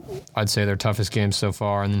 That's, I'd say, their toughest game so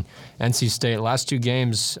far. And then NC State, last 2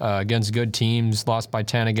 games against good teams, lost by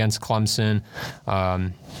 10 against Clemson.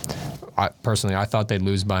 I thought they'd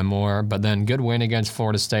lose by more, but then good win against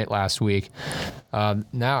Florida State last week.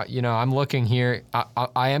 Now, I'm looking here.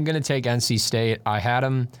 I am going to take NC State. I had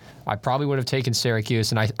them. I probably would have taken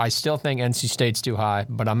Syracuse, and I still think NC State's too high,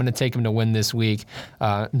 but I'm going to take them to win this week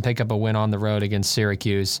and pick up a win on the road against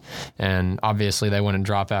Syracuse. And obviously they wouldn't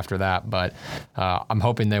drop after that, but I'm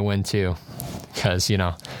hoping they win too because,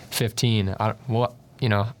 15. I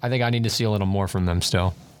think I need to see a little more from them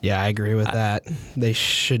still. Yeah, I agree with that. They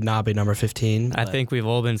should not be number 15. I think we've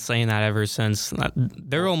all been saying that ever since.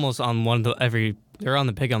 They're almost on they're on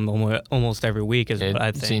the pick on almost every week, is what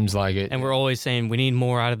I think. It seems like it. And we're always saying we need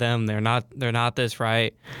more out of them. They're not this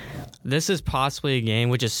right. This is possibly a game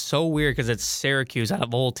which is so weird because it's Syracuse out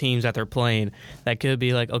of all teams that they're playing. That could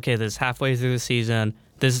be like, okay, this is halfway through the season.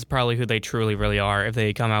 This is probably who they truly really are if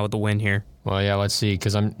they come out with a win here. Well, yeah, let's see,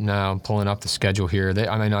 because I'm now pulling up the schedule here.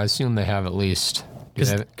 I assume they have at least.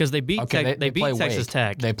 Because they beat Texas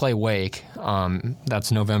Tech. They play Wake.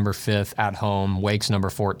 That's November 5th at home. Wake's number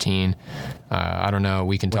 14. I don't know.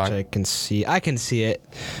 We can talk. I can see it.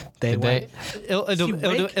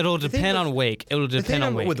 It'll depend on Wake. It'll depend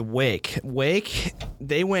on Wake. With Wake,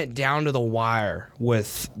 they went down to the wire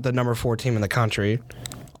with the number 4 team in the country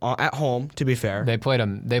at home. To be fair, they played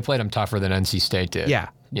them tougher than NC State did. Yeah.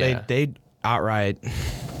 They outright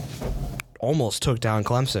almost took down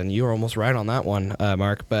Clemson. You were almost right on that one,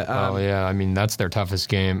 Mark. But that's their toughest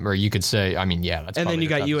game, or you could say, that's. And then you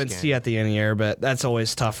got UNC game at the end of the year, but that's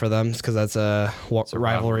always tough for them because that's a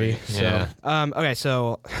rivalry. Yeah. So, okay,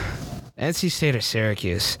 so NC State or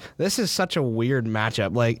Syracuse. This is such a weird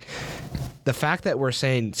matchup. Like, the fact that we're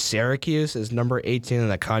saying Syracuse is number 18 in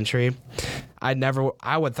the country,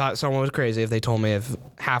 I would thought someone was crazy if they told me if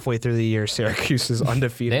halfway through the year Syracuse is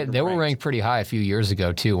undefeated. They were ranked pretty high a few years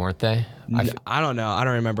ago too, weren't they? I don't know. I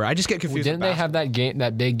don't remember. I just get confused. Didn't they have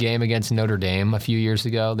that big game against Notre Dame a few years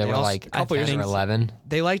ago? They were also, like 10 or 11.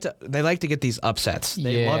 They like to get these upsets.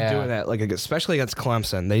 They love doing that, like especially against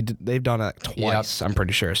Clemson. They've done it twice. Yep. I'm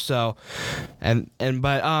pretty sure. So,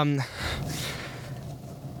 but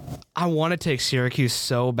I want to take Syracuse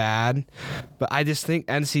so bad, but I just think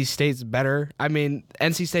NC State's better. I mean,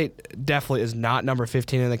 NC State definitely is not number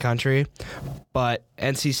 15 in the country, but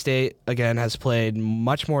NC State, again, has played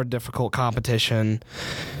much more difficult competition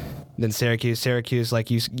than Syracuse. Syracuse, like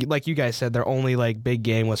you guys said, their only like big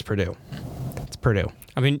game was Purdue. It's Purdue.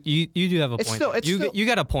 I mean, you do have a point. You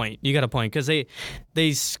got a point. You got a point because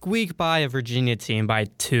they squeak by a Virginia team by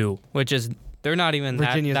 2, which is. They're not even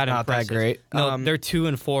Virginia's that not impressive. that great. No, they're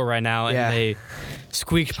 2-4 right now, and they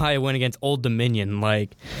squeaked by a win against Old Dominion.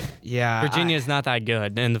 Like, Virginia's not that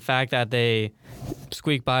good, and the fact that they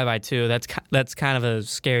squeaked by 2, that's kind of a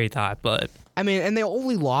scary thought. But I mean, and they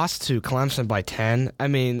only lost to Clemson by 10. I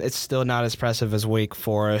mean, it's still not as impressive as Wake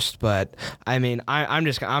Forest, but I mean, I'm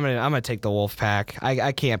gonna take the Wolfpack.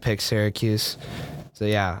 I can't pick Syracuse, so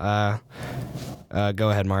yeah. Go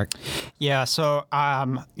ahead, Mark. Yeah, so,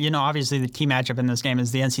 obviously the key matchup in this game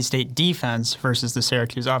is the NC State defense versus the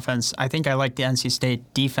Syracuse offense. I think I like the NC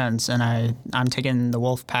State defense, and I'm taking the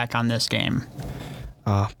Wolfpack on this game.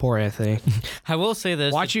 Poor Anthony. I will say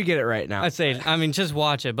this. Watch you get it right now. Just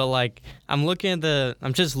watch it. But like, I'm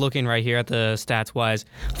just looking right here at the stats wise.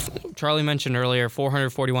 Charlie mentioned earlier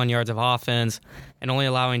 441 yards of offense and only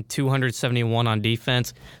allowing 271 on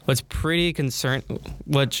defense. What's pretty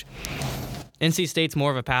which NC State's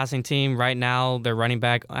more of a passing team. Right now, their running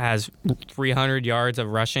back has 300 yards of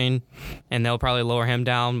rushing, and they'll probably lower him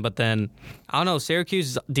down. But then, I don't know,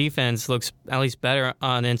 Syracuse's defense looks at least better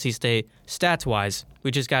on NC State stats-wise.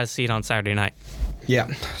 We just got to see it on Saturday night.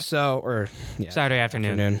 Yeah. Saturday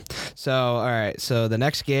afternoon. So, all right. So, the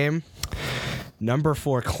next game, number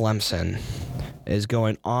 4 Clemson is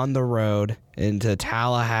going on the road into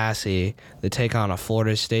Tallahassee to take on a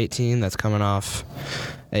Florida State team that's coming off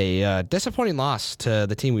a disappointing loss to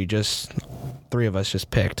the team three of us just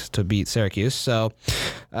picked to beat Syracuse. So,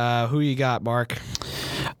 who you got, Mark?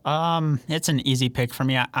 It's an easy pick for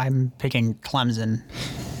me. I'm picking Clemson.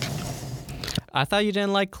 I thought you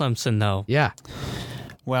didn't like Clemson, though. Yeah.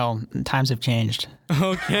 Well, times have changed.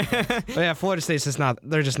 Okay. But yeah, Florida State's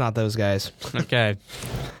they're just not those guys. Okay.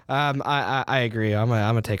 I agree. I'm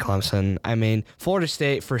gonna take Clemson. I mean, Florida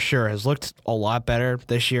State for sure has looked a lot better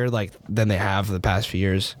this year, than they have the past few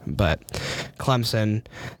years. But Clemson,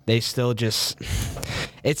 they still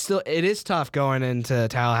it is tough going into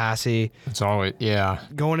Tallahassee. It's always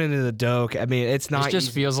Going into the Doak. I mean, it's not. It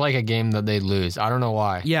just feels like a game that they lose. I don't know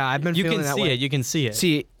why. Yeah, I've been. You feeling can that see way. it. You can see it.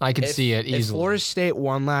 See, I can see it easily. If Florida State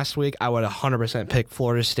won last week, I would 100% pick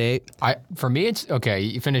Florida State. For me, it's okay.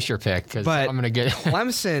 You finish your pick because I'm gonna get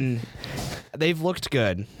Clemson. They've looked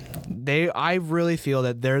good. I really feel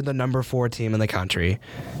that they're the number 4 team in the country.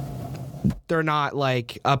 They're not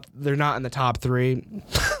they're not in the top 3,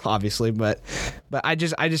 obviously, but I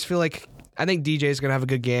just feel like I think DJ is gonna have a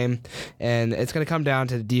good game, and it's gonna come down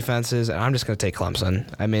to the defenses, and I'm just gonna take Clemson.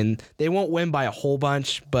 I mean, they won't win by a whole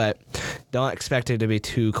bunch, but don't expect it to be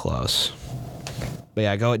too close. But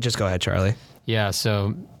yeah, go ahead, Charlie. Yeah,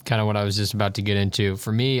 so kind of what I was just about to get into.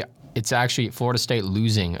 For me, it's actually Florida State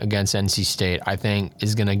losing against NC State, I think,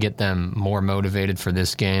 is going to get them more motivated for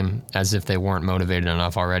this game, as if they weren't motivated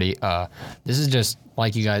enough already. This is just,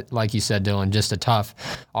 like you said, Dylan, just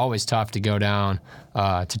always tough to go down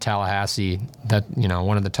to Tallahassee. That,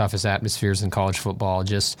 one of the toughest atmospheres in college football.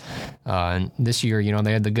 And this year,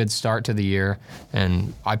 they had the good start to the year,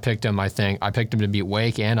 and I picked them. I picked them to beat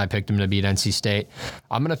Wake, and I picked them to beat NC State.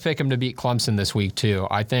 I'm going to pick them to beat Clemson this week too.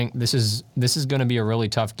 I think this is going to be a really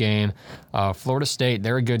tough game. Florida State,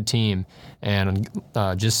 they're a good team, and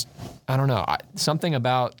I don't know, something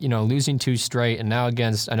about losing 2 straight, and now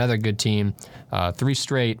against another good team, 3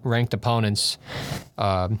 straight ranked opponents.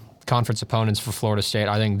 Conference opponents for Florida State.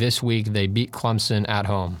 I think this week they beat Clemson at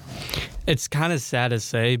home. It's kind of sad to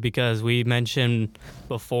say because we mentioned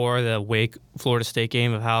before the Wake Florida State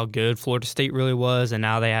game of how good Florida State really was, and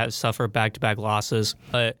now they have suffered back-to-back losses.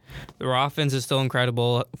 But their offense is still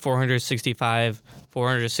incredible, 465,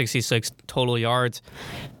 466 total yards.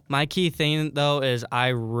 My key thing, though, is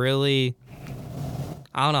I don't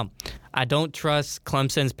know. I don't trust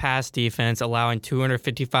Clemson's pass defense allowing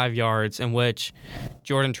 255 yards, in which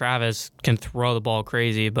Jordan Travis can throw the ball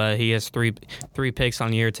crazy, but he has three picks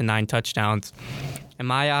on the year to 9 touchdowns. In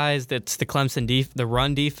my eyes, it's the Clemson the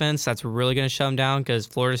run defense that's really going to shut them down because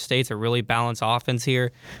Florida State's a really balanced offense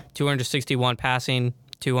here. 261 passing,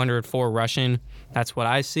 204 rushing. That's what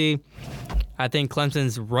I see. I think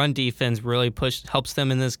Clemson's run defense really helps them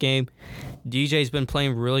in this game. DJ's been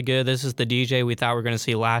playing really good. This is the DJ we thought we were going to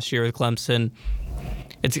see last year with Clemson.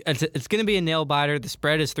 It's going to be a nail biter. The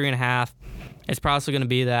spread is 3.5. It's probably going to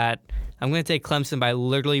be that. I'm going to take Clemson by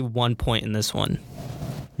literally 1 point in this one.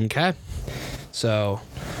 Okay. So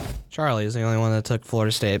Charlie is the only one that took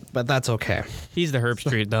Florida State, but that's okay. He's the Herb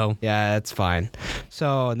Street, though. Yeah, that's fine.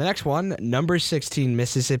 So the next one, number 16,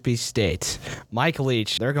 Mississippi State. Mike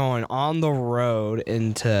Leach, they're going on the road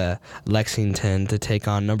into Lexington to take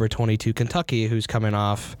on number 22, Kentucky, who's coming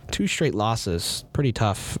off 2 straight losses. Pretty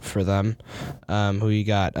tough for them. Who you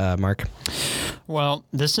got, Mark? Well,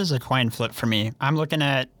 this is a coin flip for me. I'm looking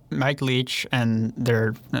at Mike Leach and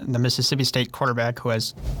the Mississippi State quarterback who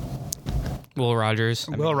has Will Rogers.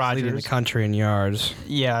 Will Rogers leading the country in yards.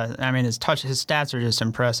 Yeah, I mean his stats are just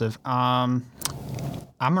impressive. I'm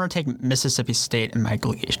gonna take Mississippi State and Mike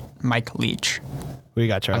Leach. Who you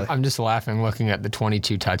got, Charlie? I'm just laughing looking at the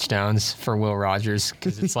 22 touchdowns for Will Rogers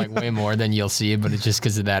because it's like way more than you'll see, but it's just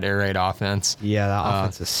because of that air raid offense. Yeah, that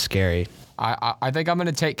offense is scary. I think I'm going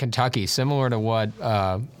to take Kentucky, similar to what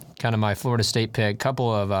kind of my Florida State pick.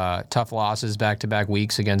 Couple of tough losses back-to-back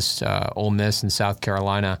weeks against Ole Miss and South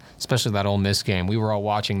Carolina, especially that Ole Miss game. We were all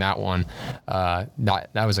watching that one.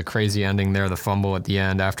 That was a crazy ending there, the fumble at the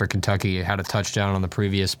end after Kentucky had a touchdown on the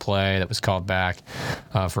previous play that was called back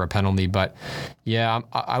for a penalty. But, yeah,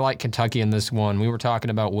 I like Kentucky in this one. We were talking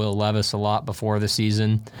about Will Levis a lot before the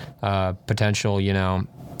season, potential,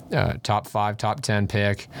 top 5, top 10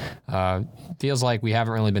 pick. Feels like we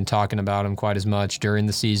haven't really been talking about him quite as much during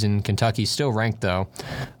the season. Kentucky's still ranked, though,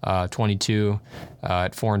 22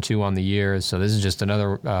 at 4-2 on the year. So this is just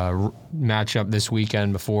another matchup this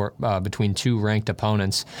weekend between 2 ranked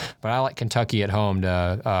opponents. But I like Kentucky at home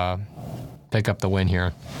to pick up the win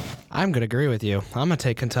here. I'm going to agree with you. I'm going to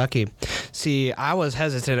take Kentucky. See, I was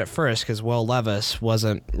hesitant at first because Will Levis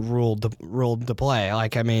wasn't ruled to play.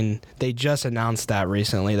 They just announced that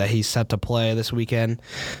recently that he's set to play this weekend.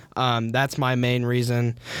 That's my main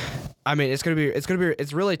reason.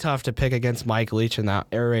 It's really tough to pick against Mike Leach in that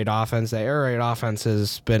air raid offense. The air raid offense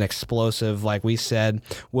has been explosive, like we said.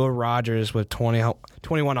 Will Rogers with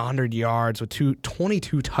 2,100 yards with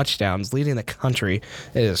 22 touchdowns, leading the country.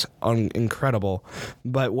 It is incredible.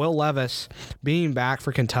 But Will Levis being back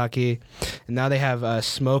for Kentucky, and now they have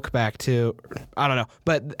Smoke back too. I don't know,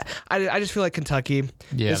 but I just feel like Kentucky.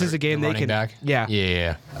 Yeah, this is a game they can. Back.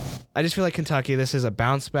 Yeah. I just feel like Kentucky. This is a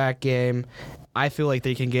bounce back game. I feel like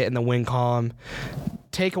they can get in the win column,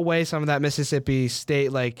 take away some of that Mississippi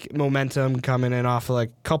State momentum coming in off of a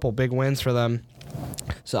couple big wins for them.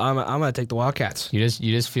 So I'm gonna take the Wildcats. You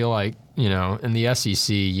just feel like, in the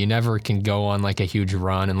SEC, you never can go on a huge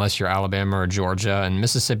run unless you're Alabama or Georgia. And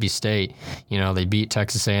Mississippi State, they beat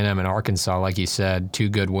Texas A&M and Arkansas, like you said, 2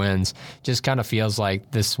 good wins. Just kind of feels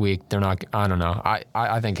like this week they're not. I don't know.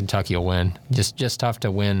 I think Kentucky will win. Just tough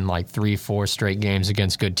to win 3-4 straight games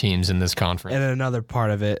against good teams in this conference. And another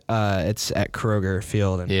part of it, it's at Kroger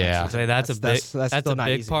Field. Yeah, that's a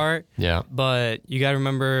big part. Yeah, but you got to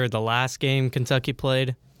remember the last game Kentucky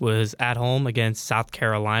played was at home against South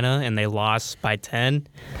Carolina, and they lost by 10.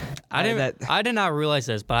 I did not realize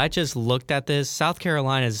this, but I just looked at this. South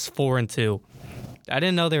Carolina is 4-2. I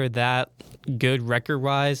didn't know they were that good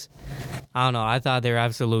record-wise. I don't know. I thought they were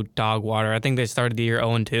absolute dog water. I think they started the year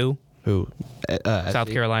 0-2. Who? South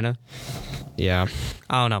Carolina. Yeah.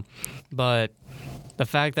 I don't know. But the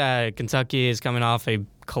fact that Kentucky is coming off a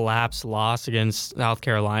collapsed loss against South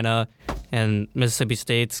Carolina and Mississippi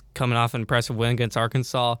State's coming off an impressive win against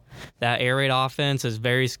Arkansas, that air raid offense is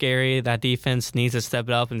very scary. That defense needs to step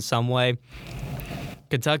it up in some way.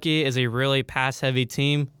 Kentucky is a really pass-heavy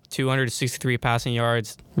team, 263 passing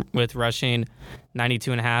yards with rushing,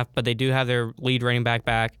 92.5, but they do have their lead running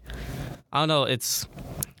back. I don't know. It's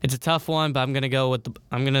a tough one, but I'm gonna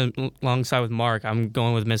alongside with Mark. I'm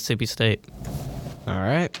going with Mississippi State. All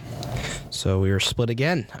right. So we were split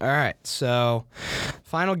again. All right. So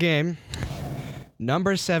final game.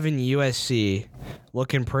 Number 7 USC,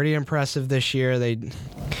 looking pretty impressive this year. We've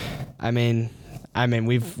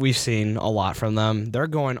seen a lot from them. They're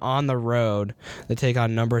going on the road to take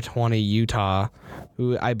on number 20 Utah,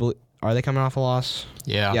 who I believe are they coming off a loss?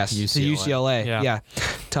 Yeah. Yes. UCLA. Yeah.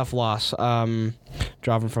 Tough loss.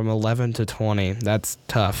 Dropping from 11 to 20. That's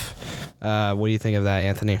tough. What do you think of that,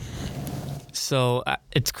 Anthony? So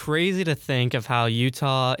it's crazy to think of how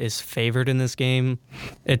Utah is favored in this game.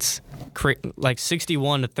 It's like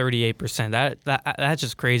 61 to 38%. That's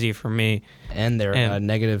just crazy for me. And they're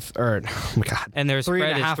negative, or oh my god, And their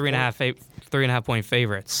spread is 3.5 3.5 point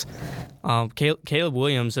favorites. Caleb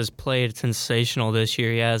Williams has played sensational this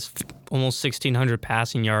year. He has almost 1,600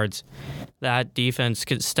 passing yards. That defense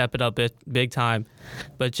could step it up big time.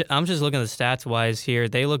 But I'm just looking at the stats-wise here.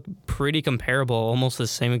 They look pretty comparable, almost the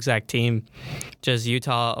same exact team, just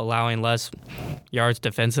Utah allowing less yards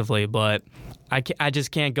defensively. But I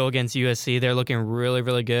just can't go against USC. They're looking really,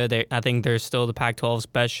 really good. I think they're still the Pac-12's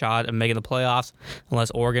best shot at making the playoffs, unless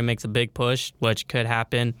Oregon makes a big push, which could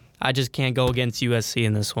happen. I just can't go against USC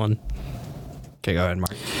in this one. Okay, go ahead,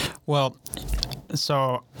 Mark. Well,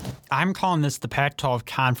 so I'm calling this the Pac-12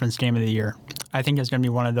 Conference Game of the Year. I think it's going to be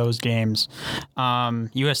one of those games.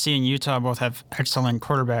 USC and Utah both have excellent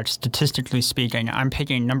quarterbacks, statistically speaking. I'm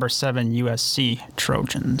picking number 7 USC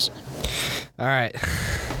Trojans. All right.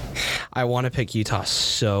 I want to pick Utah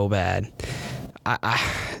so bad.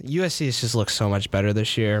 USC has just looked so much better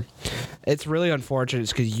this year. It's really unfortunate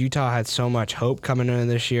because Utah had so much hope coming into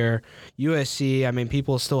this year. USC, I mean,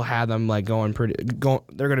 people still had them like they're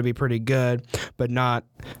going to be pretty good, but not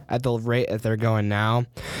at the rate that they're going now.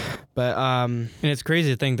 But and it's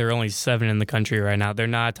crazy to think they're only 7 in the country right now. They're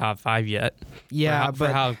not top 5 yet. Yeah, for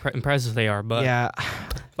how impressive they are. But yeah,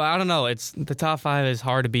 but I don't know. It's the top 5 is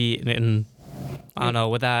hard to beat. And I don't know,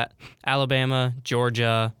 with that Alabama,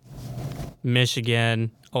 Georgia,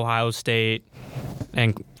 Michigan, Ohio State,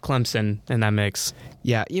 and Clemson in that mix.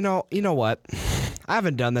 Yeah, you know what? I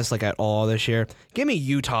haven't done this like at all this year. Give me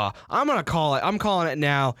Utah. I'm gonna call it. I'm calling it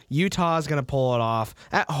now. Utah's gonna pull it off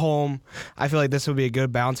at home. I feel like this would be a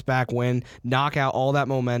good bounce back win. Knock out all that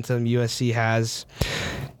momentum USC has.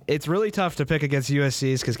 It's really tough to pick against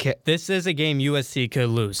USC's because this is a game USC could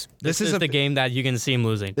lose. This is the game that you can see them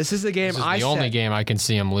losing. This is the game. This is the only game I can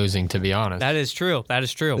see them losing, to be honest. That is true.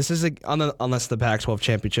 This is unless the Pac-12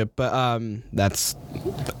 championship, but that's.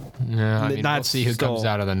 Yeah, I mean, we'll see who comes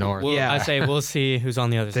out of the North. I say we'll see who's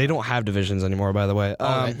on the other side. They don't have divisions anymore, by the way.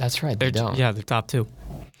 That's right. They don't. Yeah, they're top 2.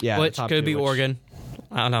 Yeah, which could be Oregon.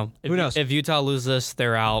 I don't know. Who knows? If Utah loses this,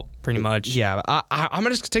 they're out pretty much. Yeah, I'm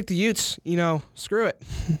going to just take the Utes. Screw it.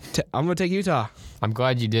 I'm going to take Utah. I'm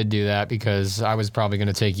glad you did do that because I was probably going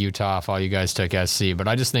to take Utah if all you guys took SC. But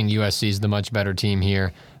I just think USC is the much better team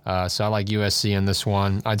here. So I like USC in this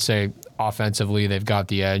one. I'd say offensively they've got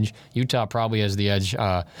the edge. Utah probably has the edge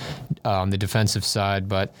on the defensive side,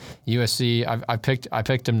 but USC I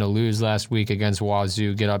picked them to lose last week against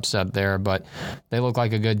Wazoo, get upset there, but they look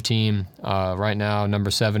like a good team right now.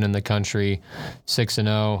 Number 7 in the country,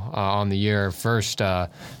 6-0 on the year. First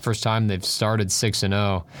time they've started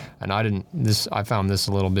 6-0, and I found this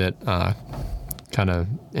a little bit. Kind of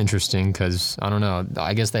interesting because I don't know.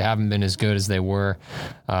 I guess they haven't been as good as they were,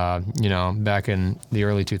 back in the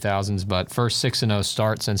early 2000s. But first 6-0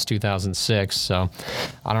 start since 2006. So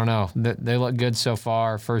I don't know. They look good so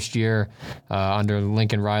far. First year under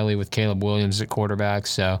Lincoln Riley with Caleb Williams at quarterback.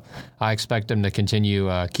 So I expect them to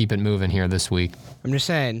continue keep it moving here this week. I'm just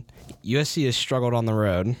saying, USC has struggled on the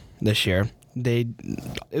road this year. It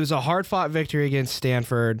was a hard-fought victory against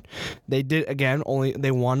Stanford. They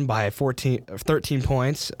won by 13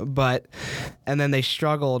 points, and then they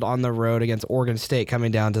struggled on the road against Oregon State,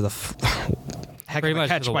 coming down to the heck of a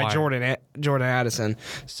catch by Jordan Addison.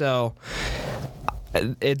 So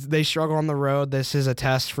they struggle on the road. This is a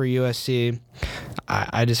test for USC.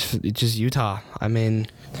 It's just Utah. I mean,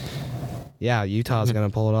 yeah, Utah's gonna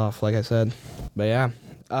pull it off, like I said. But yeah.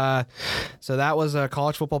 So that was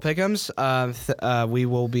college football pick'ems. We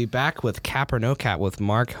will be back with Cap or No Cap with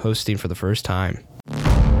Mark hosting for the first time.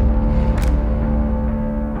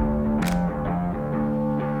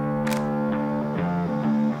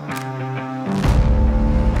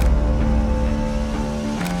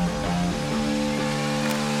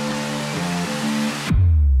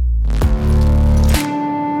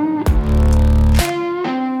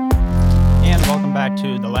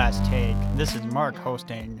 To The Last Take. This is Mark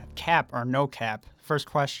hosting Cap or No Cap. First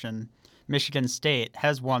question. Michigan State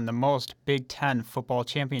has won the most Big Ten football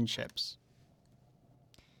championships.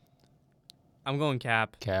 I'm going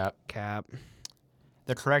Cap. Cap.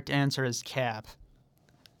 The correct answer is Cap.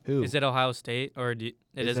 Who? Is it Ohio State or it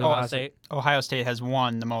is Ohio State? Ohio State has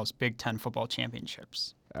won the most Big Ten football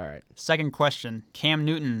championships. All right. Second question. Cam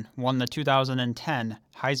Newton won the 2010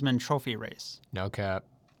 Heisman Trophy race. No cap.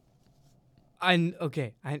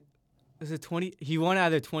 Was it 20? He won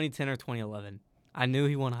either 2010 or 2011. I knew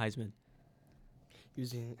he won Heisman.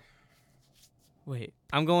 Wait,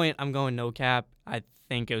 I'm going no cap. I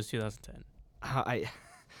think it was 2010. I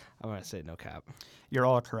I'm gonna say no cap. You're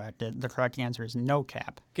all correct. The correct answer is no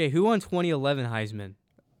cap. Okay, who won 2011 Heisman?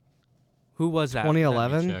 Who was that?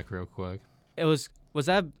 2011. Check real quick. Was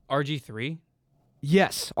that RG3?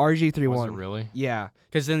 Yes, RG3 Was won. it really? Yeah,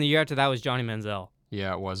 Because then the year after that was Johnny Manziel.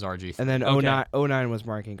 Yeah, it was RG. and then Okay. 09 was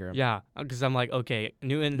Mark Ingram. Yeah, because I'm like, okay,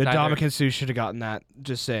 Newton. The Dominican Sue should have gotten that.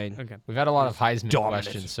 Just saying. Okay. We've had a lot of Heisman Dominant.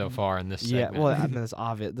 questions so far in this Yeah, segment. well, I mean, that's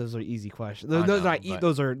obvious. Those are easy questions. I Those know, are but-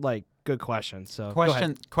 those are like good questions. So go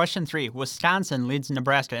ahead. Question 3. Wisconsin leads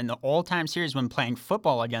Nebraska in the all-time series when playing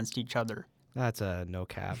football against each other. That's a no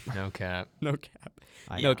cap. No cap. No cap.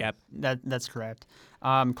 I- No cap. That's correct.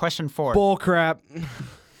 Question 4. Bull crap.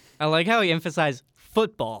 I like how he emphasized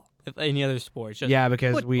football. If any other sports. Just Yeah,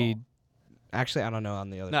 because football. we actually I don't know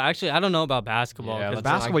on the other. No, actually, I don't know about basketball. Yeah, 'cause let's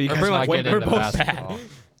basketball, you not- guys let's not might get win. into We're both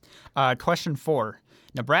basketball. Question 4.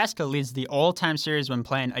 Nebraska leads the all-time series when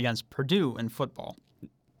playing against Purdue in football.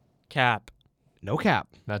 Cap. No cap.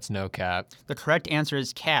 That's no cap. The correct answer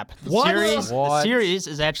is cap. The What? Series, What? The series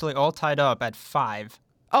is actually all tied up at 5.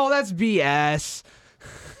 Oh, that's BS.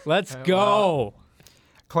 Let's Okay, go.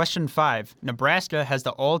 Question 5. Nebraska has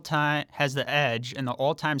the edge in the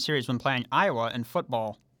all-time series when playing Iowa in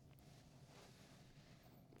football.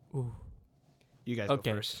 You guys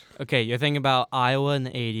Okay. go first. Okay, you're thinking about Iowa in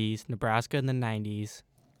the 80s, Nebraska in the 90s.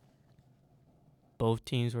 Both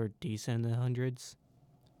teams were decent in the hundreds.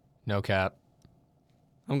 No cap.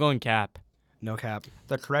 I'm going cap. No cap.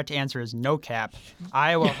 The correct answer is no cap.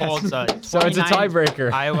 Iowa holds a 29, So it's a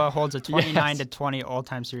tiebreaker. Iowa holds a 29 to 20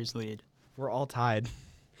 all-time series lead. We're all tied.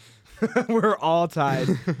 We're all tied.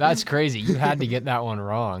 That's crazy. You had to get that one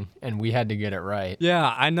wrong, and we had to get it right.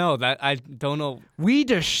 Yeah, I know that. I don't know. We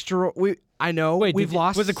destroy. I know. Wait, we've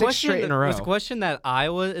lost was the 6 question straight in a row. Was the question that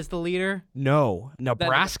Iowa is the leader? No,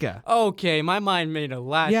 Nebraska. Okay, my mind made a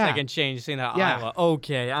last Yeah. second change saying that Yeah. Iowa.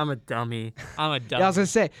 Okay, I'm a dummy. I'm a dummy. Yeah, I was gonna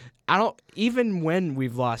say. I don't. Even when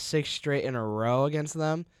we've lost 6 straight in a row against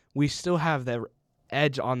them, we still have the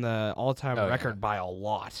edge on the all-time Oh, yeah. record by a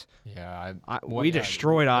lot. Yeah. We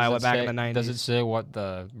destroyed Iowa back in the 90s. Does it say what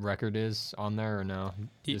the record is on there or no?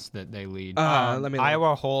 Do- Just that they lead. Let me look.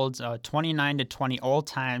 Iowa holds a 29 to 20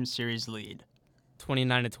 all-time series lead.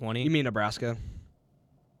 29 to 20. You mean Nebraska?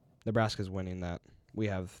 Nebraska's winning that. We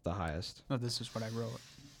have the highest. No, this is what I wrote.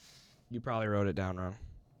 You probably wrote it down wrong.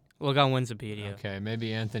 Look on Wikipedia. Okay,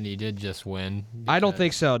 maybe Anthony did just win. I don't because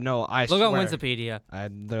think so. No, I Look swear. on Wikipedia. I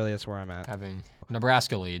literally that's where I'm at. having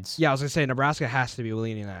Nebraska leads. Yeah, I was gonna say Nebraska has to be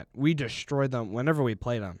leading that. We destroyed them whenever we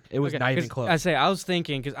played them. It was Okay, not even 'cause close. I was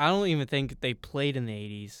thinking because I don't even think they played in the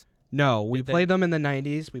 80s. No, we Did they- played them in the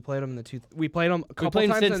 90s. We played them in the we played them a We couple played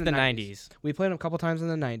them times since in the 90s. We played them a couple times in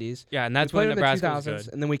the 90s. Yeah, and that's we played when them in the Nebraska was 2000s,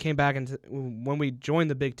 good. and then we came back into when we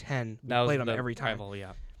joined the Big Ten. We That was played them the every time. rival,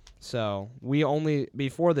 yeah. So we only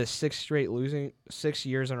before this 6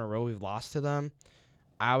 years in a row we've lost to them.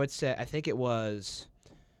 I would say I think it was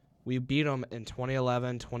we beat them in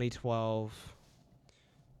 2011, 2012,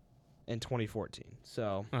 and 2014.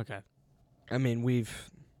 So Okay. I mean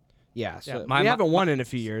we've so my- we haven't my- won in a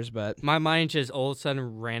few years, but My mind just all of a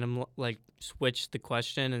sudden random switched the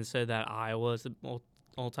question and said that Iowa is the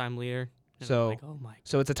all-time leader. And I'm So- like, oh my.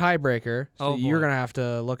 so it's a tiebreaker. So Oh, you're boy. gonna have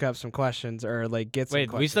to look up some questions or get some Wait,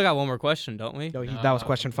 questions. we still got one more question, don't we? No, that was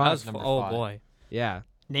question That 5. was number oh 5. boy. Yeah.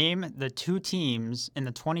 Name the 2 teams in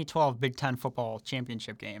the 2012 Big Ten football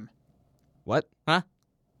championship game. What? Huh?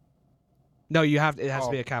 No, you have. It has to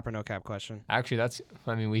Oh. be a cap or no cap question. Actually,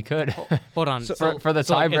 we could. Hold on. for the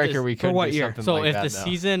so if tiebreaker, this- we could what do year? something So like if that, the though.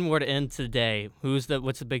 season were to end today,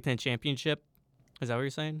 what's the Big Ten championship? Is that what you're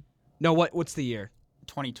saying? No, what's the year?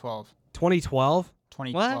 2012. 2012.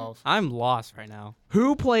 2012. What? I'm lost right now.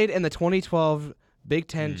 Who played in the 2012 Big Hmm.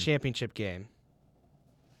 Ten championship game?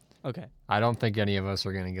 Okay. I don't think any of us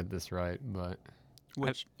are going to get this right, but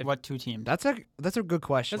What 2 teams? That's a good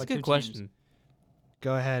question. That's a What good 2 question. teams?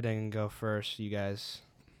 Go ahead and go first, you guys.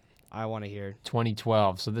 I want to hear.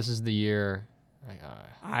 2012. So this is the year.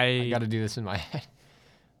 I got to do this in my head.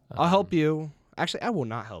 I'll help you. Actually, I will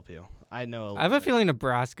not help you. I know. I have a feeling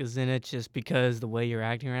Nebraska's in it just because the way you're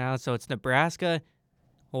acting right now. So it's Nebraska.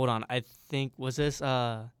 Hold on. I think was this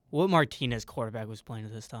what Martinez quarterback was playing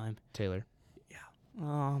at this time? Taylor.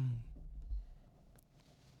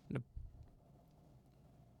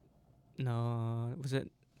 No, was it?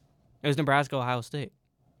 It was Nebraska, Ohio State.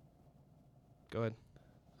 Go ahead.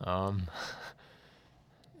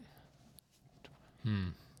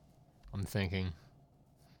 I'm thinking.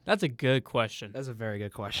 That's a good question. That's a very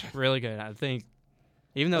good question. Really good. I think,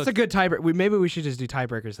 even though That's a good tiebreaker. Maybe we should just do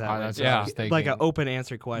tiebreakers that way. That's what I was thinking. Like an open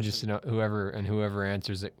answer question. Just whoever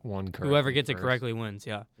answers it one correctly. whoever gets it first. correctly wins.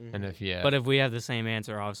 Yeah. And if But if we have the same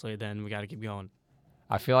answer, obviously, then we got to keep going.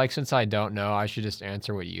 I feel like since I don't know, I should just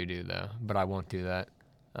answer what you do, though. But I won't do that.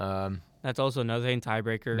 That's also another thing,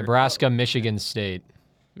 tiebreaker. Nebraska, Michigan State.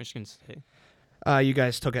 Michigan State. You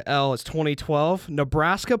guys took an L. It's 2012.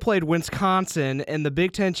 Nebraska played Wisconsin in the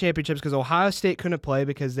Big Ten championships because Ohio State couldn't play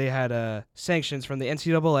because they had sanctions from the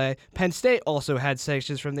NCAA. Penn State also had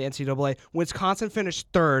sanctions from the NCAA. Wisconsin finished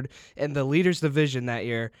third in the Leaders Division that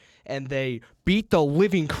year, and they beat the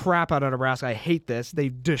living crap out of Nebraska. I hate this. They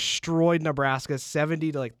destroyed Nebraska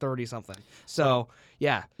 70 to like 30 something. So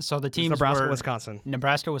yeah. So the teams Nebraska, were Wisconsin.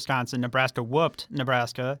 Nebraska, Wisconsin. Nebraska whooped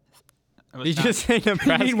Nebraska. Did you just say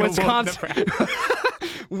Nebraska? You mean Wisconsin?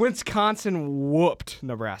 Wisconsin whooped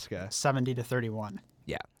Nebraska 70-31.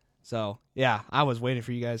 Yeah. So yeah, I was waiting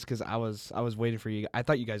for you guys because I was waiting for you. I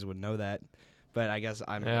thought you guys would know that, but I guess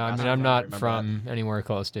I'm. Yeah, I mean, I'm not from anywhere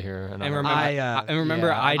close to here. And remember, I remember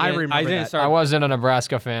didn't that. start. I wasn't a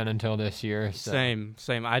Nebraska fan until this year. So.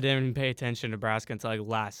 Same. I didn't pay attention to Nebraska until like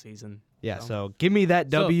last season. Yeah. So give me that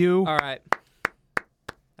W. All right.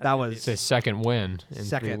 That was It's his second win in 3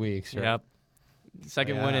 Second. weeks. Right? Yep.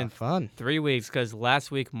 Second win in fun 3 weeks because last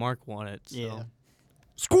week Mark won it. So. Yeah.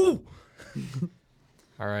 School.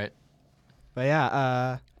 All right. But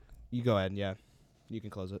yeah, you go ahead. Yeah, you can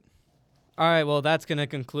close it. All right, well, that's going to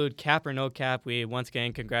conclude Cap or No Cap. We once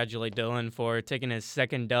again congratulate Dylan for taking his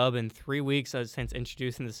second dub in 3 weeks since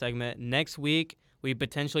introducing the segment. Next week, we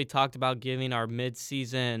potentially talked about giving our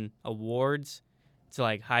mid-season awards to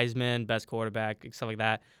like Heisman, best quarterback, stuff like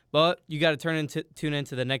that. But you got to tune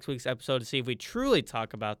into the next week's episode to see if we truly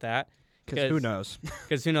talk about that. Because who knows?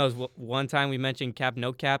 Because who knows? One time we mentioned Cap,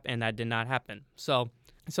 No Cap, and that did not happen. So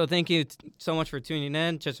thank you so much for tuning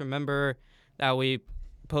in. Just remember that we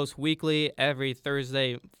post weekly every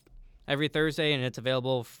Thursday, and it's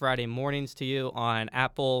available Friday mornings to you on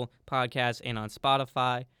Apple Podcasts and on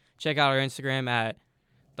Spotify. Check out our Instagram at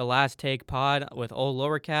The Last Take Pod with old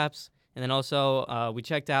lower caps. And then also we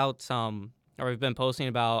checked out we've been posting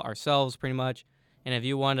about ourselves pretty much. And if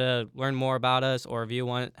you want to learn more about us or if you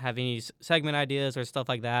have any segment ideas or stuff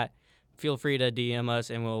like that, feel free to DM us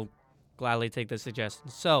and we'll gladly take the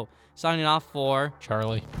suggestions. So, signing off for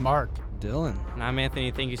Charlie. Mark. Dylan. And I'm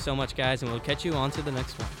Anthony. Thank you so much, guys, and we'll catch you on to the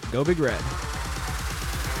next one. Go Big Red.